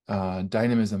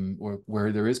dynamism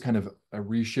where there is kind of a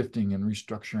reshifting and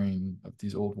restructuring of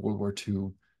these old World War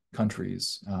II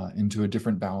countries into a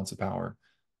different balance of power,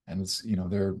 and it's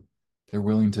they're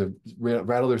willing to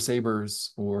rattle their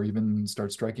sabers or even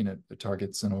start striking at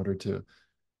targets in order to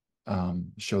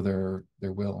show their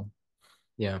will.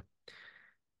 Yeah.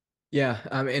 Yeah.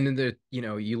 And then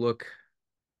you look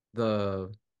the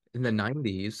in the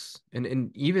 90s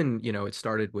and even it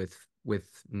started with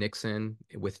Nixon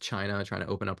with China trying to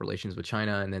open up relations with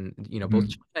China, and then both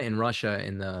Mhm. China and Russia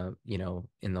in the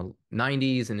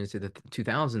 90s and into the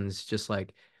 2000s, just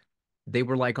like they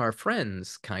were like our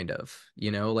friends kind of,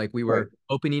 like we Right. were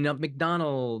opening up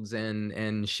McDonald's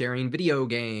and sharing video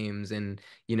games and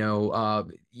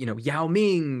Yao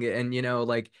Ming, and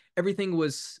like everything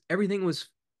was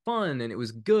fun and it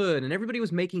was good and everybody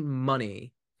was making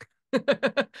money.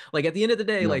 Like at the end of the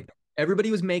day, Yeah. like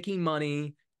everybody was making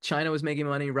money. China was making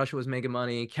money. Russia was making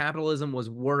money. Capitalism was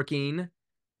working.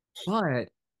 But,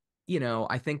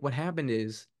 I think what happened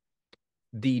is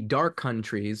the dark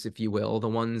countries, if you will, the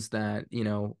ones that,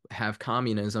 have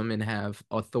communism and have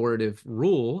authoritative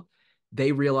rule,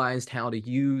 they realized how to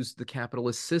use the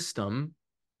capitalist system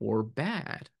for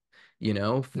bad.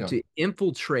 Yeah. to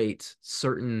infiltrate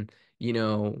certain, you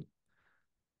know,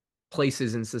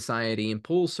 places in society and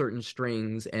pull certain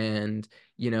strings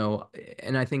you know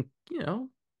and I think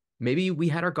maybe we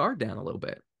had our guard down a little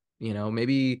bit.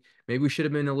 Maybe we should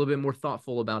have been a little bit more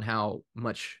thoughtful about how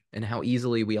much and how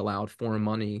easily we allowed foreign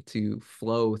money to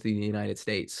flow through the United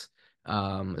States,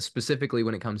 specifically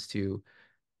when it comes to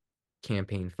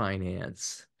campaign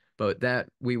finance, but that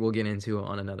we will get into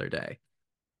on another day.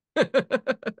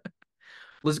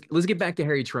 Let's get back to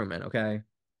Harry Truman, okay?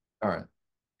 All right.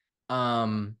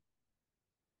 um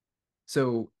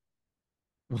so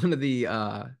one of the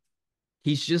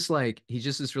he's just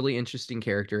this really interesting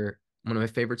character. One of my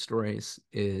favorite stories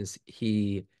is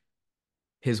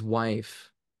his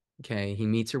wife. Okay, he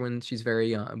meets her when she's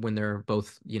very young, when they're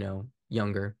both,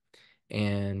 younger,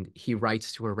 and he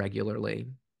writes to her regularly.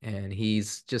 And he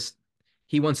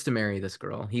wants to marry this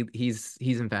girl. He's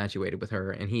infatuated with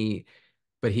her,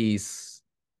 but you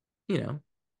know,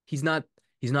 he's not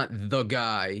he's not the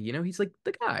guy. He's like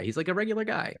the guy. He's like a regular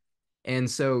guy, and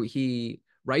so he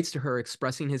writes to her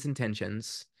expressing his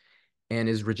intentions and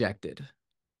is rejected.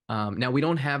 Now, we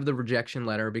don't have the rejection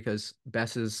letter because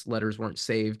Bess's letters weren't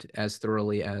saved as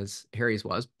thoroughly as Harry's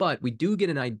was, but we do get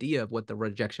an idea of what the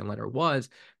rejection letter was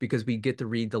because we get to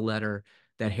read the letter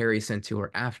that Harry sent to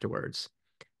her afterwards.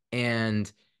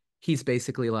 And he's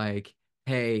basically like,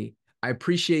 hey, I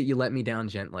appreciate you let me down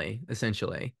gently,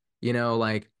 essentially.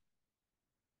 Like,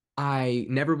 I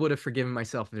never would have forgiven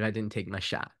myself if I didn't take my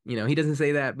shot. He doesn't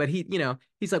say that, but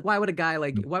he's like, why would a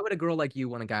girl like you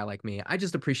want a guy like me? I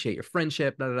just appreciate your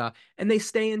friendship, da da da. And they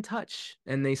stay in touch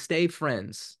and they stay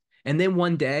friends. And then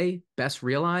one day, Bess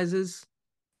realizes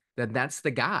that that's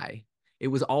the guy. It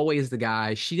was always the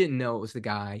guy. She didn't know it was the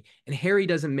guy. And Harry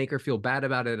doesn't make her feel bad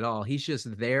about it at all. He's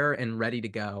just there and ready to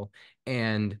go.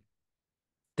 And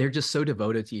they're just so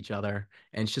devoted to each other.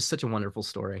 And it's just such a wonderful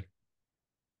story.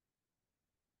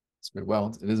 It's good.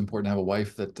 Well, it is important to have a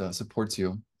wife that supports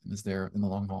you and is there in the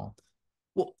long haul.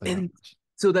 Well, But yeah, and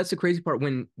so that's the crazy part.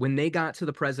 When they got to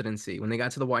the presidency, when they got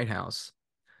to the White House,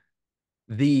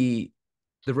 the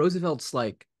the Roosevelts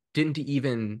like didn't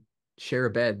even share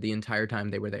a bed the entire time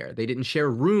they were there. They didn't share a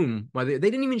room. They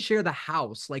didn't even share the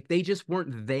house. Like they just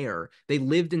weren't there. They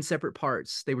lived in separate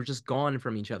parts. They were just gone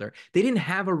from each other. They didn't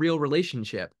have a real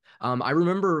relationship. I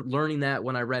remember learning that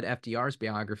when I read FDR's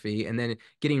biography and then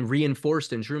getting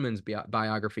reinforced in Truman's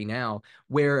biography now,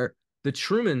 where the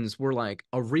Trumans were like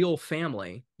a real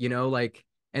family,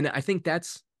 and I think that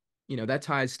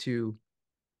ties to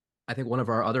I think one of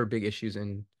our other big issues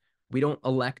in we don't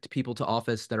elect people to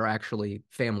office that are actually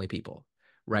family people,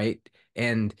 right?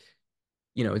 And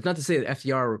it's not to say that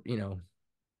FDR,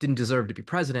 didn't deserve to be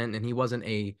president and he wasn't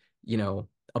a,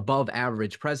 above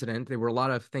average president. There were a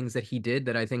lot of things that he did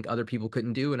that I think other people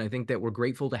couldn't do, and I think that we're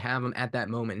grateful to have him at that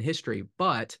moment in history.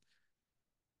 But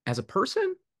as a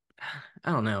person,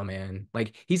 I don't know, man.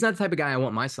 Like he's not the type of guy I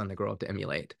want my son to grow up to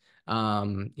emulate.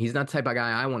 He's not the type of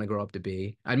guy I want to grow up to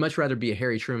be. I'd much rather be a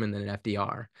Harry Truman than an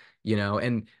FDR,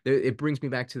 And it brings me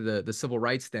back to the civil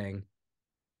rights thing.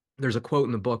 There's a quote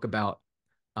in the book about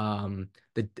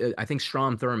the I think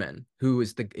Strom Thurmond,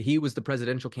 he was the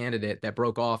presidential candidate that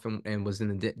broke off and was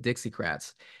in the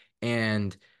Dixiecrats,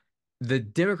 and the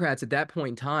Democrats at that point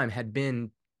in time had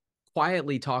been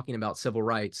quietly talking about civil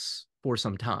rights for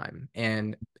some time.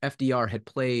 And FDR had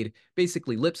played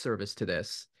basically lip service to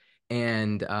this.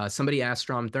 And somebody asked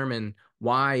Strom Thurmond,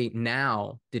 why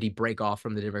now did he break off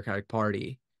from the Democratic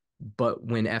Party? But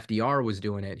when FDR was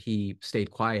doing it, he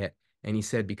stayed quiet. And he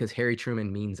said, because Harry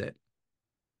Truman means it.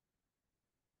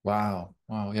 wow,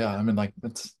 wow, yeah. I mean, like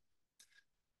that's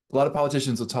a lot of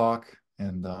politicians will talk,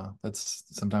 and that's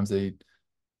sometimes they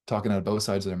talking out of both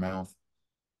sides of their mouth.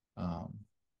 Um,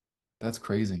 that's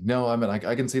crazy. No, I mean,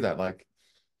 I can see that, like,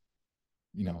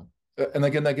 and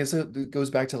again, I guess it goes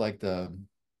back to like the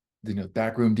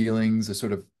backroom dealings, the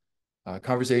sort of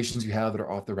conversations you have that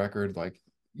are off the record. Like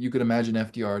you could imagine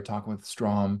FDR talking with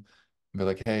Strom and be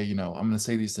like, hey, I'm going to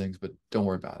say these things, but don't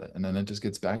worry about it. And then it just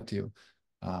gets back to you.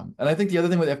 And I think the other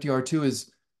thing with FDR too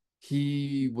is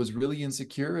he was really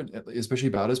insecure, especially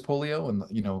about his polio. And,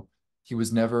 was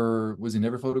he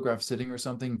never photographed sitting or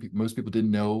something? Most people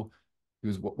didn't know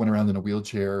went around in a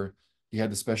wheelchair. He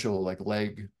had the special like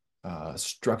leg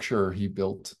structure he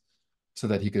built so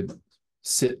that he could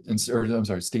sit or I'm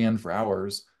sorry, stand for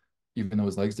hours, even though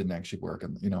his legs didn't actually work.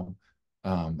 And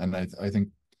I think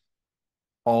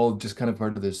all just kind of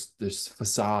part of this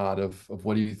facade of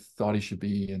what he thought he should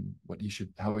be and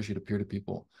how he should appear to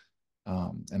people.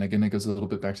 And again, it goes a little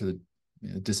bit back to the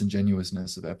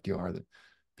disingenuousness of FDR that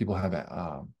people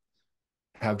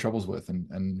have troubles with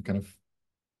and kind of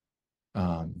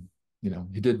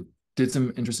he did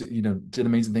some interesting, did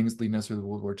amazing things leading us through the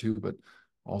World War II, but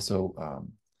also,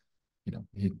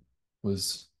 he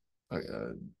was, I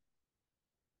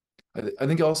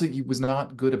think also he was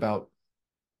not good about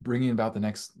bringing about the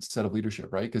next set of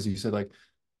leadership, right? Because you said like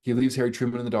he leaves Harry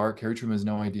Truman in the dark. Harry Truman has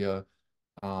no idea.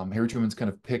 Harry Truman's kind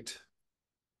of picked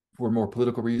for more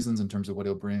political reasons in terms of what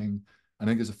he'll bring. I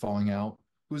think there's a falling out.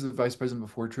 Who was the vice president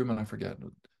before Truman? I forget.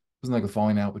 It wasn't like a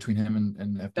falling out between him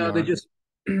and No, they FDR. just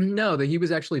no, that he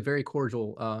was actually very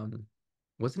cordial.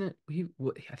 Wasn't it?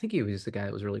 I think he was the guy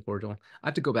that was really cordial. I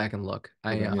have to go back and look.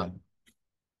 I Okay, yeah,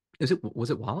 is it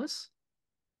was it Wallace?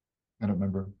 I don't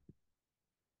remember.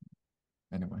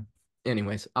 Anyway,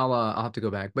 Anyways, I'll have to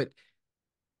go back. But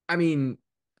I mean,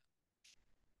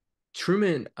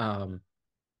 Truman,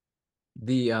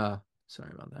 the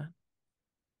sorry about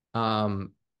that.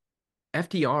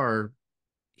 FDR,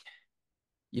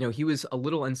 he was a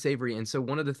little unsavory, and so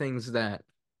one of the things that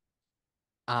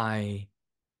I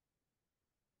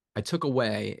I took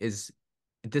away is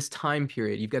this time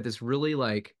period. You've got this really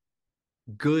like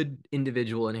good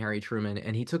individual in Harry Truman,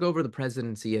 and he took over the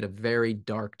presidency at a very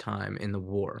dark time in the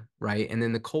war, right? And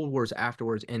then the Cold War's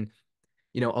afterwards. And,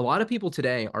 a lot of people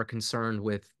today are concerned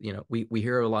with, we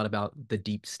hear a lot about the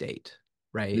deep state,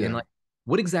 right? And yeah, like,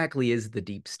 what exactly is the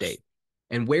deep state?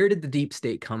 And where did the deep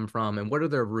state come from? And what are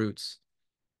their roots?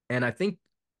 And I think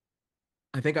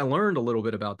I learned a little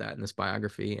bit about that in this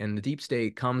biography. And the deep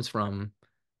state comes from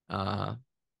uh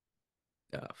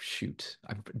shoot,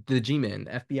 the G-men,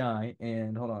 FBI,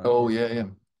 and hold on, oh yeah, yeah.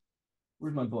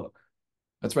 where's my book?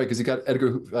 That's right, because he got J.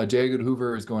 Edgar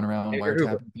Hoover is going around Edgar Hoover.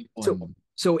 wiretapping people,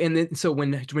 So and so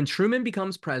when Truman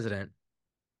becomes president,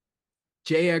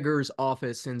 J. Edgar's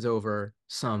office sends over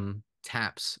some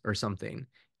taps or something,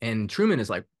 and Truman is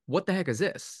like, "What the heck is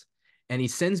this?" And he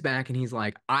sends back and he's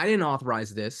like, "I didn't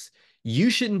authorize this. You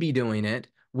shouldn't be doing it.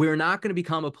 We're not going to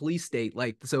become a police state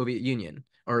like the Soviet Union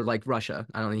or like Russia."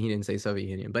 I don't think he didn't say Soviet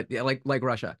Union, but yeah, like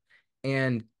Russia.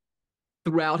 And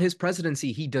throughout his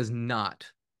presidency, he does not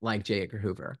like J. Edgar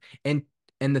Hoover. And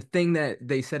and the thing that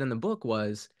they said in the book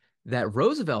was that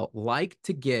Roosevelt liked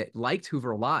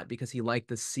Hoover a lot because he liked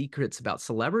the secrets about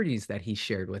celebrities that he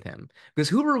shared with him. Because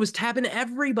Hoover was tapping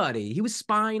everybody. He was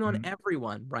spying on Mhm.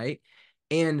 everyone, right?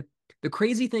 And the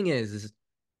crazy thing is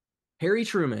Harry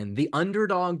Truman, the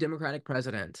underdog Democratic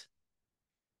president,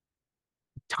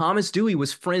 Thomas Dewey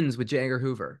was friends with J. Edgar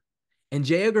Hoover, and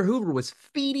J. Edgar Hoover was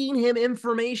feeding him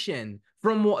information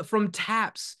from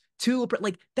taps to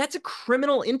like that's a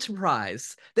criminal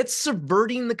enterprise. That's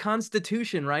subverting the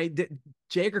Constitution, right?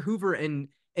 J. Edgar Hoover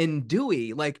and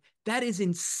Dewey, like that is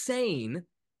insane.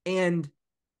 And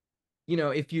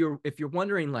if you're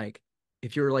wondering like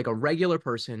if you're like a regular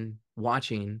person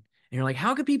watching and you're like,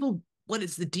 how could people what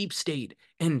is the deep state?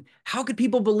 And how could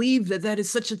people believe that that is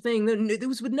such a thing?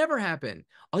 This would never happen.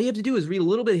 All you have to do is read a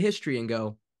little bit of history and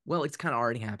go, well, it's kind of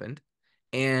already happened.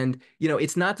 And,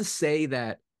 it's not to say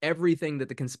that everything that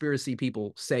the conspiracy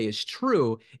people say is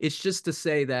true. It's just to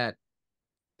say that,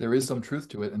 there is some truth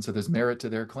to it, and so there's merit to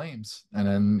their claims. And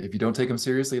then if you don't take them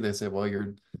seriously, they say, well,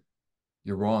 you're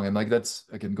wrong. And like that's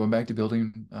again going back to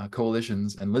building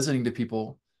coalitions and listening to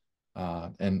people,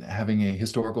 and having a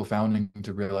historical founding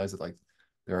to realize that like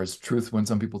there is truth when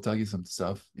some people tell you some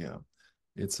stuff. Yeah,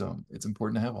 it's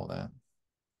important to have all that.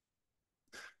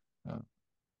 Uh,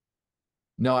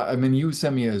 no, I mean you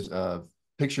sent me a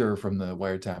picture from the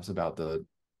wiretaps about the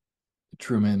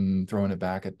Truman throwing it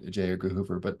back at J. Edgar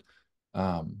Hoover, but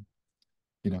um,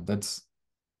 that's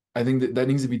I think that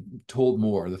needs to be told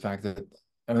more. The fact that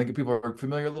I think people are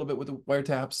familiar a little bit with the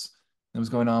wiretaps that was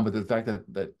going on, but the fact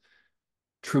that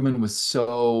Truman was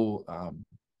so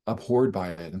abhorred by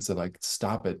it and said like,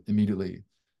 "Stop it immediately!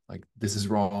 Like this is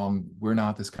wrong. We're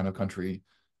not this kind of country."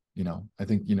 I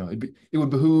think it would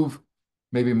behoove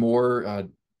maybe more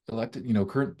elected,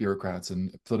 current bureaucrats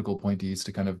and political appointees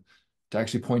to kind of to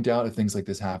actually point out if things like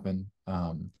this happen,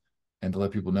 and to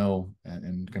let people know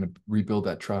and kind of rebuild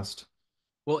that trust.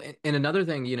 well, and another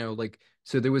thing, like,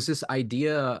 so there was this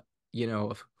idea,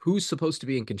 of who's supposed to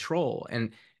be in control.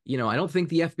 And, I don't think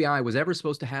the FBI was ever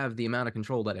supposed to have the amount of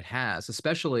control that it has,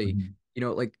 especially,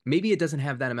 Mhm. like maybe it doesn't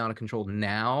have that amount of control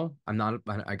now. I'm not,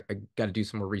 I got to do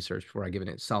some more research before I give it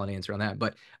a solid answer on that.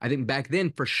 But I think back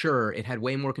then, for sure, it had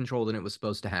way more control than it was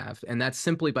supposed to have. And that's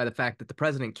simply by the fact that the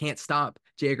president can't stop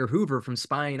J. Edgar Hoover from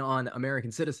spying on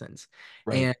American citizens.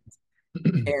 Right.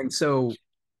 And, and so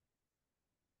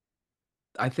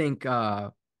I think,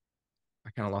 I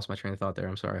kind of lost my train of thought there.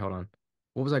 I'm sorry. Hold on.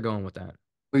 What was I going with that?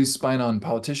 He's spying on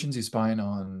politicians. He's spying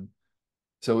on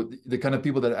so the kind of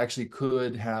people that actually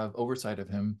could have oversight of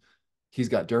him. He's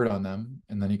got dirt on them,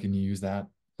 and then he can use that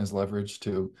as leverage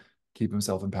to. keep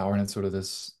himself in power. And it's sort of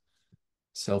this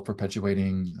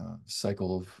self-perpetuating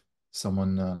cycle of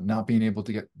someone not being able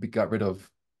to got rid of,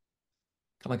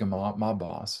 kind of like a mob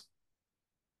boss.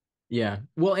 Yeah.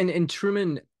 Well, and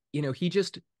Truman,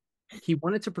 he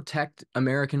wanted to protect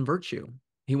American virtue.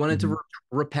 He wanted to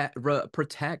Hmm.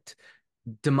 protect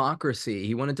democracy.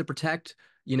 He wanted to protect,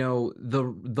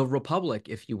 the republic,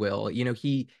 if you will.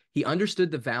 He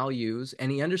understood the values,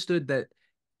 and he understood that,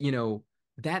 you know,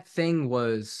 that thing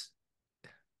was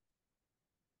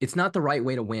it's not the right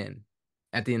way to win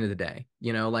at the end of the day.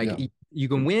 Like Yeah. you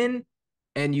can win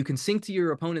and you can sink to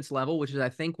your opponent's level, which is, I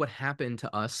think, what happened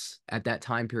to us at that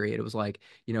time period. It was like,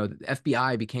 the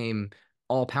FBI became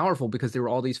all powerful because there were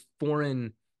all these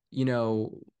you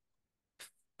know,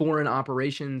 foreign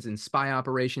operations and spy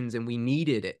operations, and we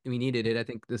needed it. We needed it. I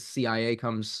think the CIA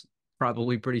comes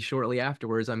probably pretty shortly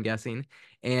afterwards, I'm guessing.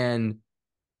 And,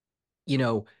 you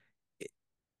know,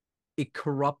 it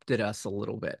corrupted us a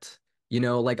little bit.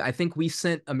 Like I think we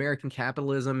sent American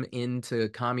capitalism into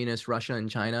communist Russia and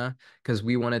China because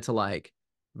we wanted to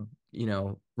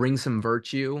bring some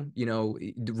virtue,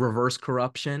 reverse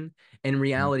corruption. In Mhm.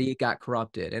 reality, it got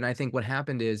corrupted. And I think what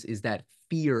happened is that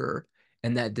fear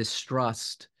and that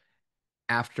distrust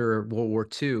after World War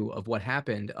II of what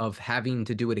happened, of having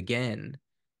to do it again,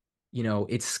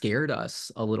 it scared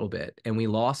us a little bit, and we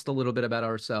lost a little bit about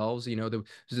ourselves. There's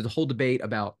the whole debate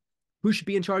about who should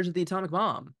be in charge of the atomic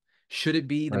bomb. Should it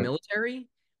be the Right. military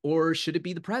or should it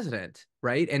be the president?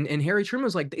 Right. And Harry Truman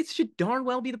was like, it should darn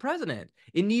well be the president.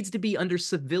 It needs to be under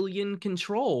civilian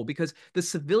control because the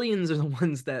civilians are the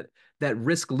ones that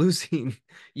risk losing,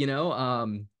 you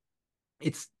know.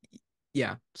 It's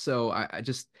yeah. So I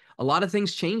just a lot of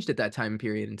things changed at that time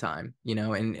period in time,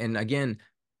 and again,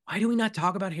 why do we not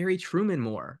talk about Harry Truman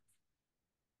more?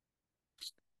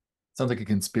 Sounds like a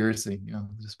conspiracy,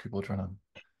 just people trying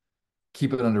to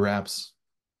keep it under wraps.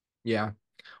 Yeah.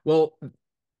 Well,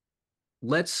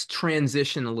 let's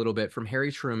transition a little bit from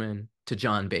Harry Truman to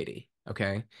John Beatty.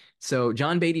 Okay. So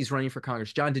John Beatty's running for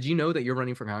Congress. John, did you know that you're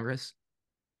running for Congress?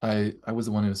 I was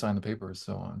the one who signed the papers,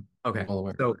 so I'm Okay. well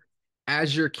aware. So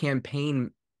as your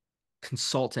campaign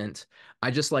consultant,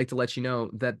 I just like to let you know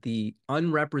that the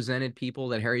unrepresented people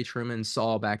that Harry Truman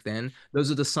saw back then, those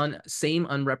are the same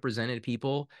unrepresented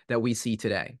people that we see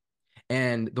today.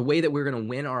 And the way that we're going to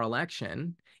win our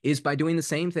election is by doing the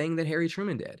same thing that Harry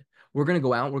Truman did. We're going to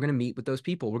go out, we're going to meet with those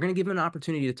people. We're going to give them an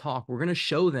opportunity to talk. We're going to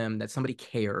show them that somebody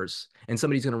cares and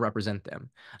somebody's going to represent them.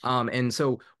 And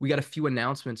so we got a few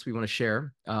announcements we want to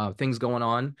share, things going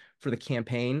on for the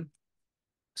campaign.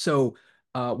 So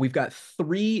we've got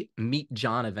three Meet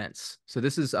John events. So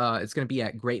this is it's going to be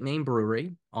at Great Main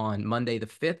Brewery on Monday the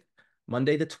 5th,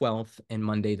 Monday the 12th, and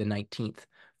Monday the 19th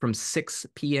from 6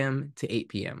 p.m. to 8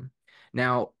 p.m.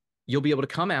 Now, you'll be able to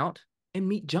come out and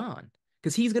meet John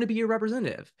because he's going to be your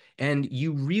representative. And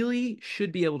you really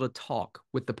should be able to talk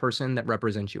with the person that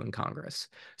represents you in Congress.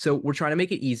 So we're trying to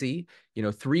make it easy.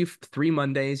 Three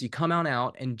Mondays, you come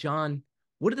out, and John,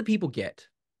 what do the people get?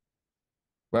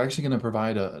 We're actually going to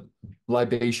provide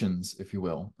libations, if you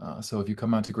will. So if you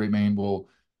come out to Great Maine, we'll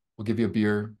give you a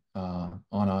beer on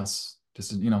us,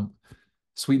 just to,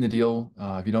 sweeten the deal.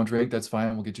 If you don't drink, that's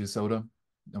fine. We'll get you a soda,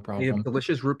 no They have problem.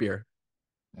 delicious root beer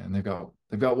And they've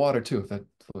got water too, if that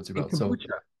floats your and boat. So kombucha.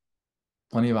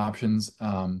 plenty of options.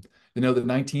 The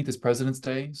 19th is President's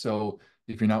Day, so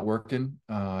if you're not working,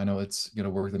 I know it's gonna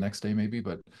work the next day maybe,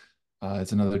 but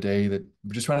it's another day that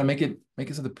we're just trying to make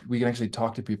it so that we can actually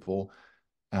talk to people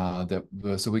that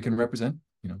so we can represent,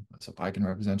 so I can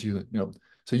represent you,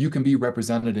 so you can be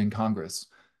represented in Congress.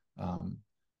 Um,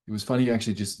 it was funny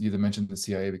actually just you mentioned the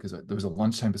CIA because there was a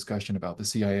lunchtime discussion about the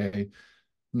CIA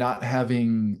not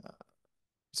having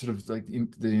sort of like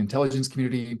the intelligence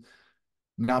community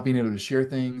not being able to share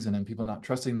things and then people not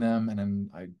trusting them. And then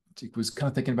I was kind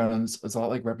of thinking about it, and it's a lot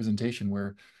like representation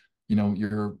where,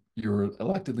 your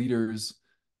elected leaders,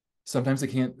 sometimes they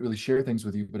can't really share things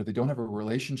with you, but if they don't have a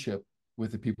relationship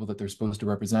with the people that they're supposed to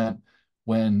represent,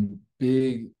 when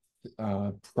big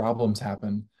problems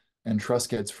happen and trust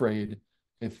gets frayed,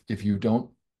 if you don't,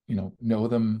 know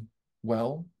them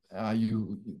well,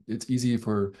 it's easy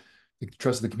for the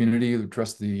trust of the community, the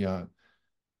trust the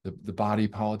body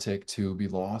politic to be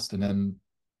lost, and then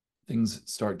things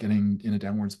start getting in a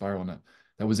downward spiral. And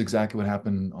that was exactly what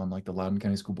happened on like the Loudoun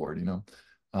County School Board.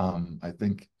 I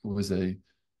think it was a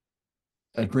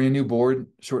brand new board,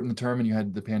 shortened the term, and you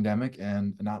had the pandemic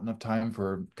and not enough time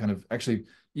for kind of actually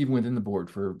even within the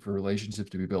board for relationships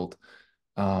to be built.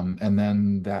 And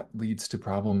then that leads to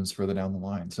problems further down the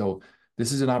line. So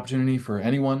this is an opportunity for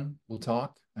anyone. We'll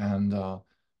talk and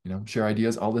share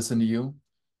ideas. I'll listen to you.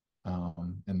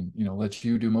 and let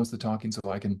you do most of the talking so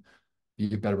I can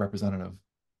be a better representative.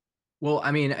 Well,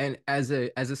 I mean, and as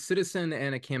a citizen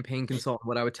and a campaign consultant,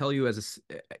 what I would tell you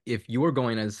if you're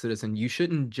going as a citizen, you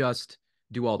shouldn't just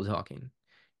do all the talking.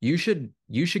 You should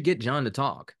get John to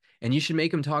talk, and you should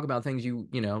make him talk about things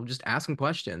just ask him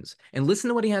questions and listen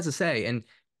to what he has to say. And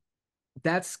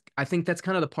I think that's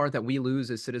kind of the part that we lose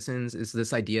as citizens is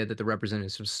this idea that the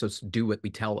representatives are supposed to do what we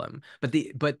tell them.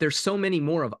 But there's so many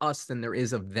more of us than there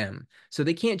is of them. So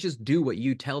they can't just do what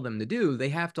you tell them to do. They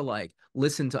have to like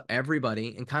listen to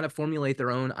everybody and kind of formulate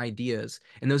their own ideas.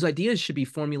 And those ideas should be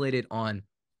formulated on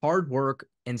hard work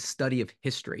and study of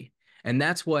history. And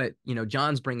that's what,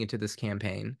 John's bringing to this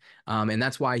campaign. And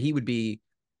that's why he's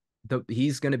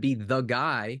going to be the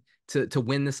guy to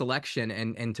win this election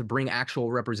and to bring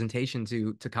actual representation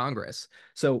to Congress.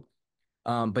 So,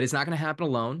 but it's not going to happen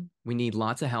alone. We need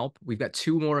lots of help. We've got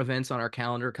two more events on our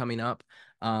calendar coming up.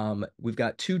 We've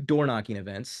got two door knocking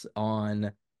events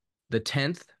on the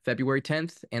 10th, February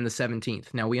 10th, and the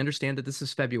 17th. Now, we understand that this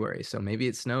is February, so maybe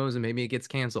it snows and maybe it gets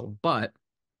canceled, but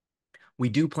we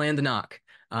do plan to knock.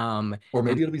 Or And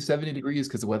maybe it'll be 70 degrees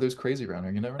because the weather's crazy around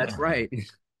here. You never that's know. right.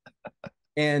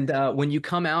 And when you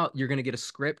come out, you're going to get a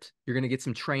script, you're going to get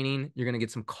some training, you're going to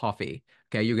get some coffee.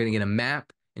 Okay. You're going to get a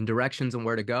map and directions on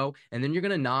where to go. And then you're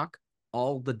going to knock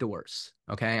all the doors.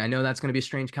 Okay. I know that's going to be a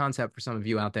strange concept for some of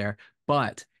you out there,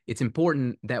 but it's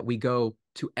important that we go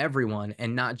to everyone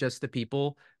and not just the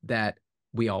people that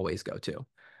we always go to.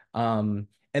 And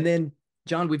then,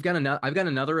 John, I've got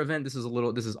another event. This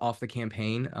is off the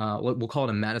campaign. We'll call it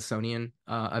a Madisonian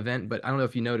event, but I don't know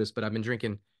if you noticed, but I've been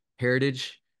drinking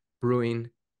Heritage Brewing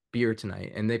beer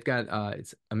tonight, and they've got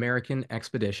it's American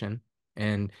Expedition,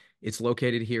 and it's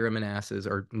located here in Manassas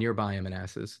or nearby in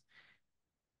Manassas.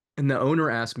 And the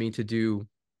owner asked me to do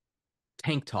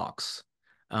tank talks,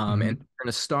 and Hmm. we're going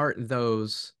to start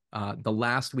those the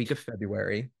last week of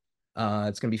February.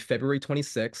 It's going to be February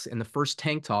 26th, and the first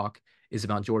tank talk is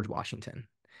about George Washington.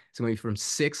 It's going to be from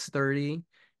 6:30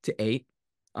 to 8.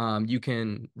 You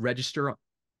can register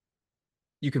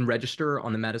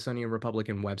on the Madisonian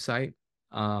Republican website,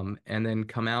 and then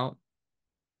come out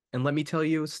and let me tell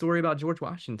you a story about George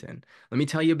Washington. Let me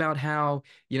tell you about how,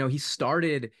 he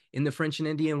started in the French and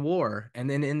Indian War and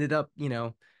then ended up,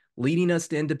 leading us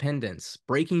to independence,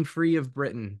 breaking free of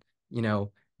Britain, you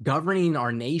know, governing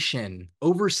our nation,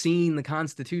 overseeing the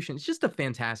Constitution. It's just a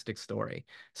fantastic story.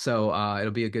 So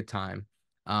it'll be a good time.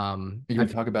 You're I going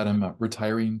to talk about him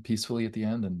retiring peacefully at the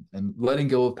end and letting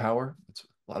go of power. It's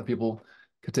a lot of people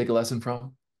could take a lesson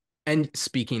from. and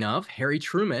speaking of Harry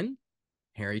Truman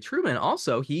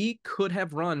also, he could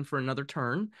have run for another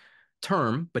term,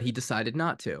 but he decided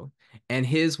not to. And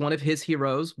his one of his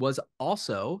heroes was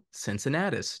also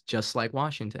Cincinnatus, just like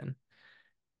Washington.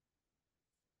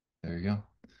 There you go.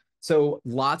 So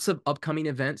lots of upcoming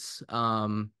events,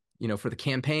 for the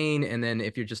campaign. And then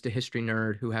if you're just a history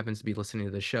nerd who happens to be listening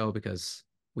to the show because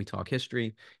we talk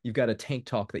history, you've got a tank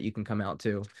talk that you can come out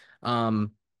to.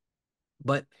 Um,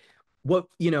 but what,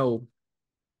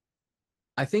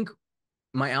 I think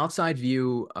my outside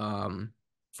view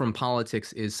from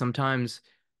politics is sometimes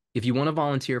if you want to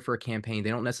volunteer for a campaign, they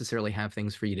don't necessarily have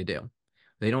things for you to do.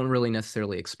 They don't really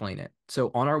necessarily explain it. So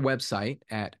on our website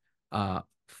at uh,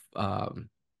 um,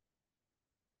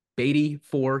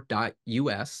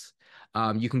 Beatty4.us,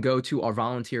 you can go to our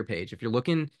volunteer page. If you're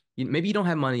looking, maybe you don't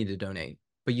have money to donate,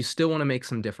 but you still want to make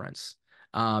some difference.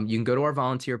 You can go to our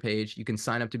volunteer page. You can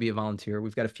sign up to be a volunteer.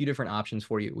 We've got a few different options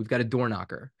for you. We've got a door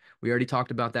knocker. We already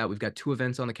talked about that. We've got two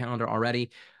events on the calendar already.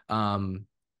 Um,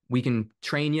 we can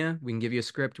train you. We can give you a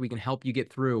script. We can help you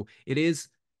get through. It's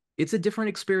a different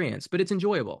experience, but it's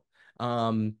enjoyable.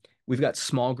 We've got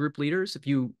small group leaders.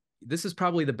 This is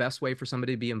probably the best way for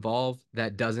somebody to be involved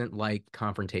that doesn't like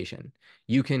confrontation.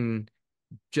 You can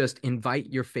just invite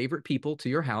your favorite people to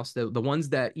your house, the ones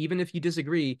that even if you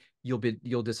disagree,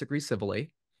 you'll disagree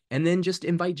civilly, and then just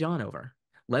invite John over.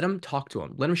 Let him talk to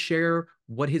him. Let him share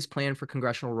what his plan for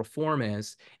congressional reform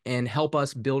is and help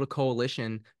us build a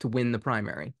coalition to win the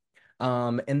primary.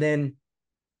 And then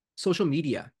social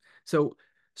media. So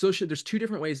there's two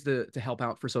different ways to help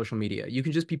out for social media. You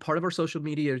can just be part of our social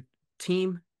media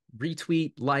team,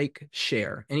 retweet, like,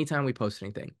 share anytime we post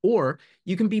anything. Or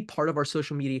you can be part of our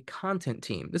social media content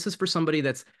team. This is for somebody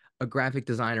that's a graphic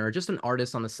designer or just an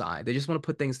artist on the side. They just want to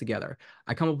put things together.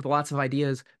 I come up with lots of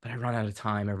ideas, but I run out of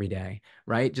time every day,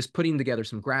 right? Just putting together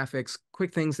some graphics,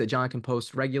 quick things that John can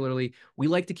post regularly. We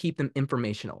like to keep them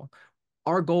informational.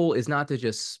 Our goal is not to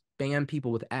just spam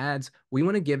people with ads. We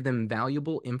want to give them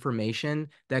valuable information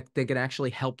that could actually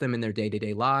help them in their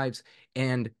day-to-day lives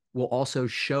and will also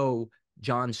show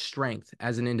John's strength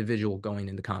as an individual going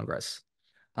into Congress.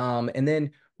 And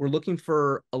then we're looking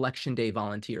for election day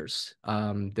volunteers.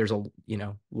 There's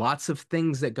lots of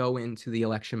things that go into the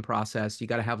election process. You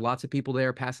got to have lots of people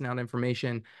there passing out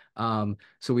information.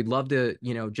 So we'd love to,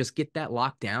 just get that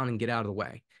locked down and get out of the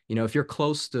way. If you're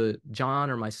close to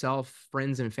John or myself,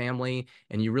 friends and family,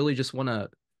 and you really just want to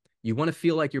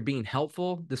feel like you're being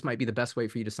helpful, this might be the best way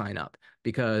for you to sign up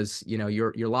because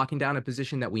you're locking down a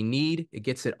position that we need. It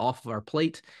gets it off of our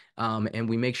plate, and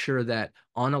we make sure that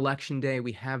on election day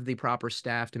we have the proper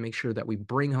staff to make sure that we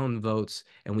bring home the votes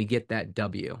and we get that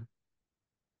W.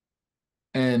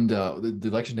 And the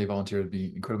election day volunteer would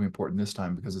be incredibly important this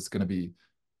time because it's going to be,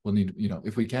 we'll need,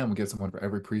 if we can, we'll get someone for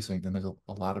every precinct. And there's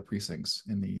a lot of precincts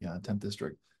in the 10th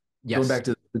district. Going Yes. back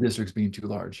to the districts being too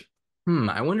large.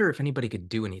 I wonder if anybody could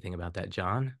do anything about that,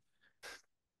 John.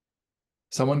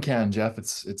 Someone can, Jeff.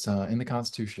 It's in the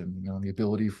Constitution, the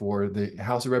ability for the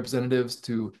House of Representatives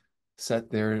to set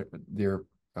their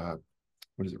what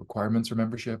is it, requirements for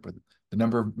membership, or the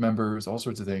number of members, all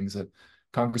sorts of things that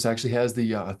Congress actually has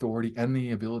the authority and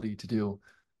the ability to do.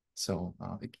 So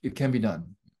it can be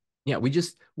done. Yeah, we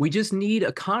just need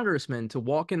a congressman to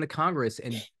walk in the Congress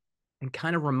and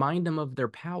kind of remind them of their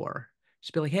power.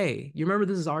 Just be like, hey, you remember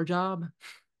this is our job?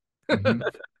 Hmm.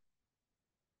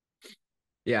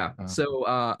 Yeah. Uh,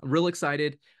 So real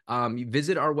excited. You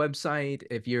visit our website.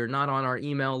 If you're not on our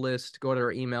email list, go to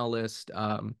our email list.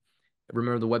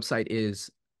 Remember the website is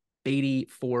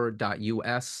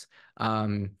 84.us.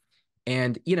 And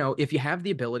if you have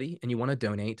the ability and you want to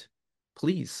donate,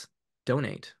 please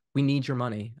donate. We need your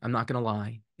money. I'm not going to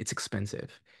lie. It's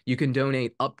expensive. You can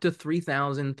donate up to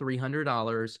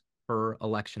 $3,300 per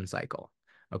election cycle.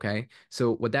 Okay.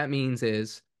 So what that means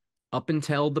is up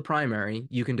until the primary,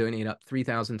 you can donate up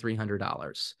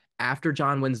 $3,300. After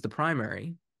John wins the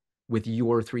primary with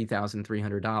your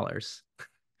 $3,300,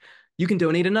 you can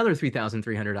donate another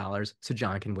 $3,300 so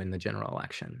John can win the general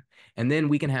election. And then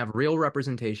we can have real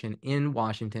representation in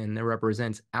Washington that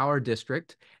represents our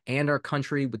district and our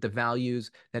country with the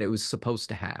values that it was supposed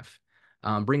to have.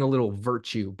 Bring a little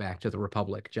virtue back to the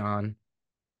Republic, John,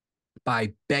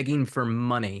 by begging for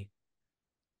money.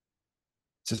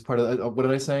 it's just part of what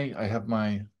did I say? I have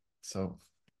my so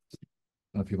I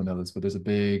don't know if people know this, but there's a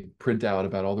big printout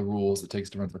about all the rules it takes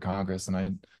to run for Congress.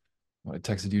 And when I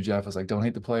texted you, Jeff, I was like, don't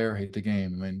hate the player, hate the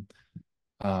game. I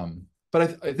mean, but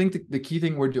I think the key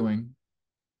thing we're doing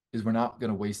is we're not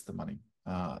going to waste the money.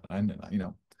 And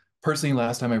personally,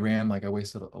 last time I ran, like I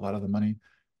wasted a lot of the money.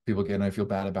 People again, I feel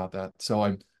bad about that.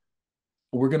 So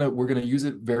we're gonna use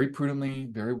it very prudently,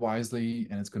 very wisely,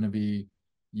 and it's going to be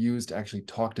used to actually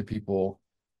talk to people,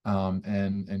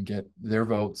 and get their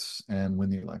votes and win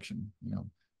the election. None of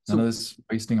So this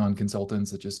wasting on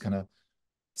consultants that just kind of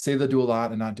say they'll do a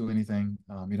lot and not do anything.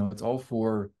 It's all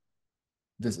for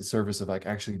this service of like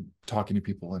actually talking to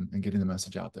people and getting the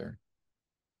message out there.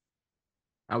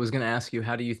 I was going to ask you,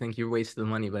 how do you think you wasted the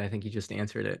money? But I think you just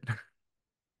answered it.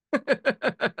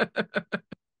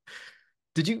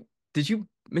 Did you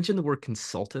mention the word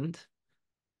consultant?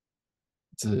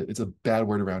 It's a bad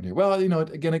word around here. Well,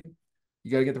 again,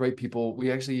 you got to get the right people.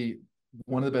 We actually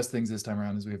one of the best things this time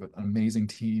around is we have an amazing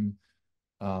team,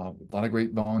 a lot of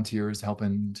great volunteers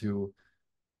helping to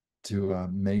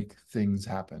make things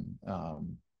happen.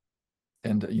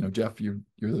 And Jeff, you're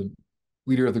the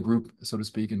leader of the group, so to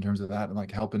speak, in terms of that and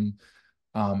like helping.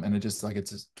 And it just like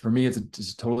it's just, for me, it's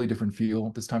just a totally different feel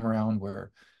this time around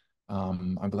where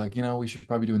I'd be like, we should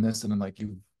probably be doing this, and then like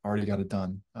you've already got it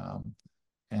done.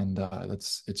 And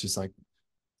it's just like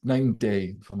night and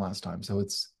day from last time. So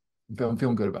I'm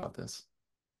feeling good about this.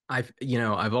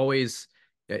 I've always,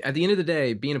 at the end of the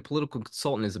day, being a political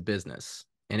consultant is a business.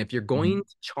 And if you're going Mhm.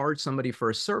 to charge somebody for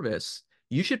a service,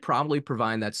 you should probably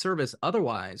provide that service.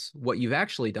 Otherwise, what you've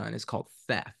actually done is called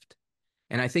theft.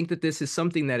 And I think that this is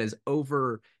something that is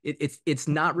it's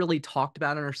not really talked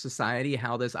about in our society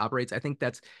how this operates. I think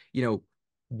that's,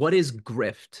 what is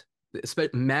grift?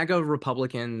 MAGA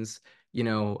Republicans,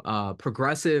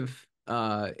 progressive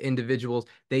individuals,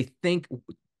 they think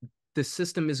the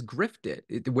system is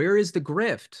grifted. Where is the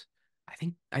grift?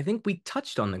 I think we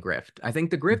touched on the grift. I think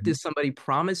the grift Mhm. is somebody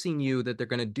promising you that they're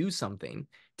going to do something,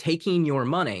 taking your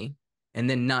money, and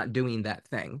then not doing that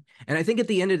thing. And I think at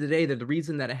the end of the day, that the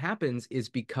reason that it happens is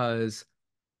because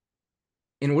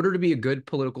in order to be a good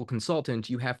political consultant,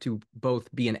 you have to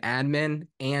both be an admin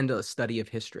and a study of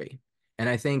history. And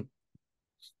I think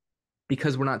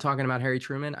because we're not talking about Harry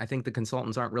Truman, I think the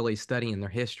consultants aren't really studying their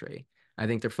history. I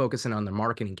think they're focusing on their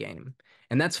marketing game.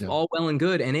 And that's Yeah. all well and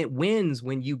good. And it wins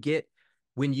when you get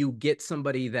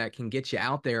somebody that can get you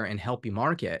out there and help you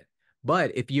market.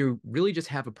 But if you really just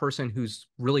have a person who's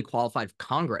really qualified for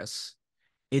Congress,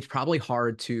 it's probably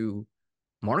hard to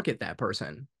market that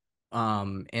person.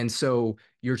 And so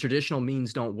your traditional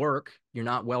means don't work. You're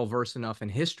not well versed enough in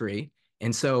history.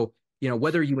 And so,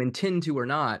 whether you intend to or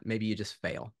not, maybe you just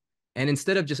fail. And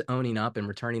instead of just owning up and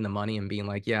returning the money and being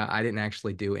like, yeah, I didn't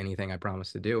actually do anything I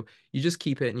promised to do, you just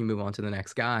keep it and you move on to the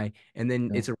next guy. And then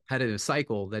Yeah. it's a repetitive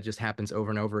cycle that just happens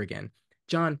over and over again.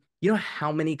 John, you know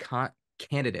how many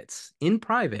candidates in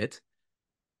private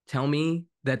tell me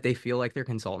that they feel like their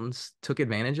consultants took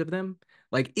advantage of them?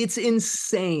 Like, it's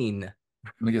insane.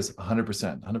 I'm gonna guess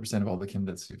 100%, 100% of all the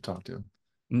candidates you've talked to.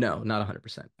 No, not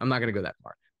 100%. I'm not going to go that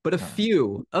far. But a All right.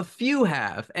 few, a few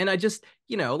have. And I just,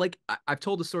 like I've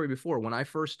told the story before. When I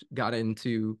first got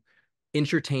into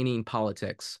entertaining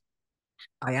politics,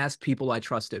 I asked people I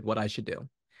trusted what I should do.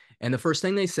 And the first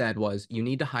thing they said was, you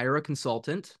need to hire a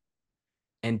consultant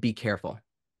and be careful.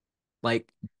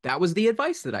 Like, that was the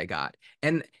advice that I got.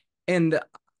 And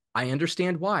I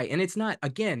understand why. And it's not,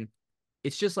 again,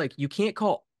 it's just like you can't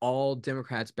call all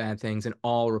Democrats bad things and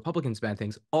all Republicans bad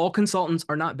things. All consultants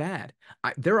are not bad.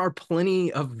 There are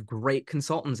plenty of great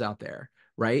consultants out there,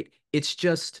 right? It's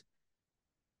just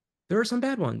there are some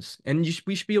bad ones, and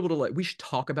we should be able to we should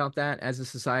talk about that as a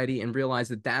society and realize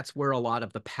that that's where a lot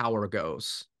of the power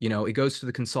goes. It goes to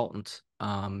the consultant,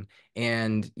 and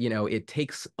it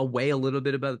takes away a little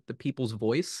bit about the people's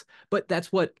voice. But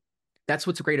that's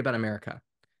what's great about America.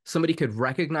 Somebody could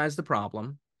recognize the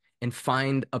problem and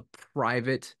find a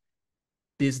private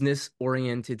business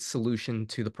oriented solution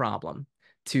to the problem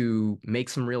to make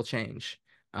some real change.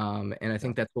 And I Yeah.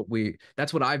 think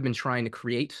that's what I've been trying to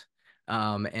create.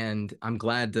 And I'm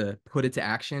glad to put it to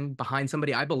action behind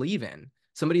somebody I believe in,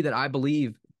 somebody that I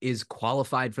believe is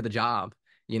qualified for the job,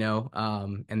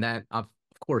 and that of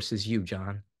course is you,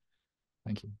 John.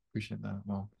 Thank you. Appreciate that.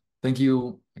 Well, thank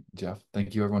you, Jeff.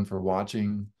 Thank you everyone for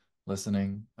watching,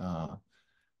 listening.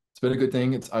 It's been a good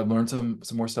thing. I've learned some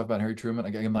more stuff about Harry Truman.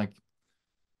 Again, like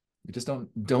we just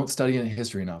don't study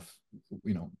history enough.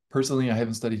 Personally, I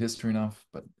haven't studied history enough,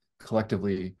 but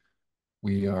collectively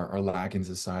we are lacking in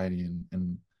society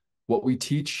and what we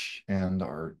teach and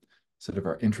our sort of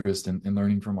our interest in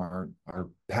learning from our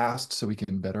past so we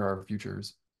can better our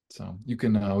futures. So we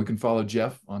can follow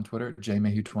Jeff on Twitter,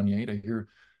 jmayhew28. I hear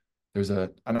there's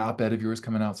an op-ed of yours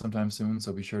coming out sometime soon,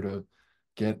 so be sure to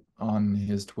get on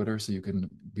his Twitter so you can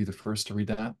be the first to read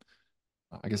that.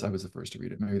 I guess I was the first to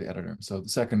read it, maybe the editor. So the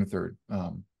second or third.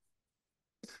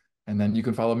 And then you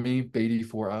can follow me, Beatty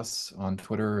for Us, on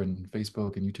Twitter and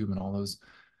Facebook and YouTube and all those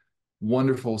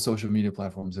wonderful social media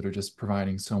platforms that are just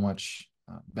providing so much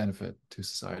benefit to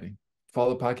society.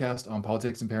 Follow the podcast on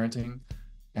politics and parenting.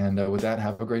 And with that,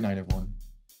 have a great night, everyone.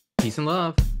 Peace and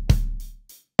love.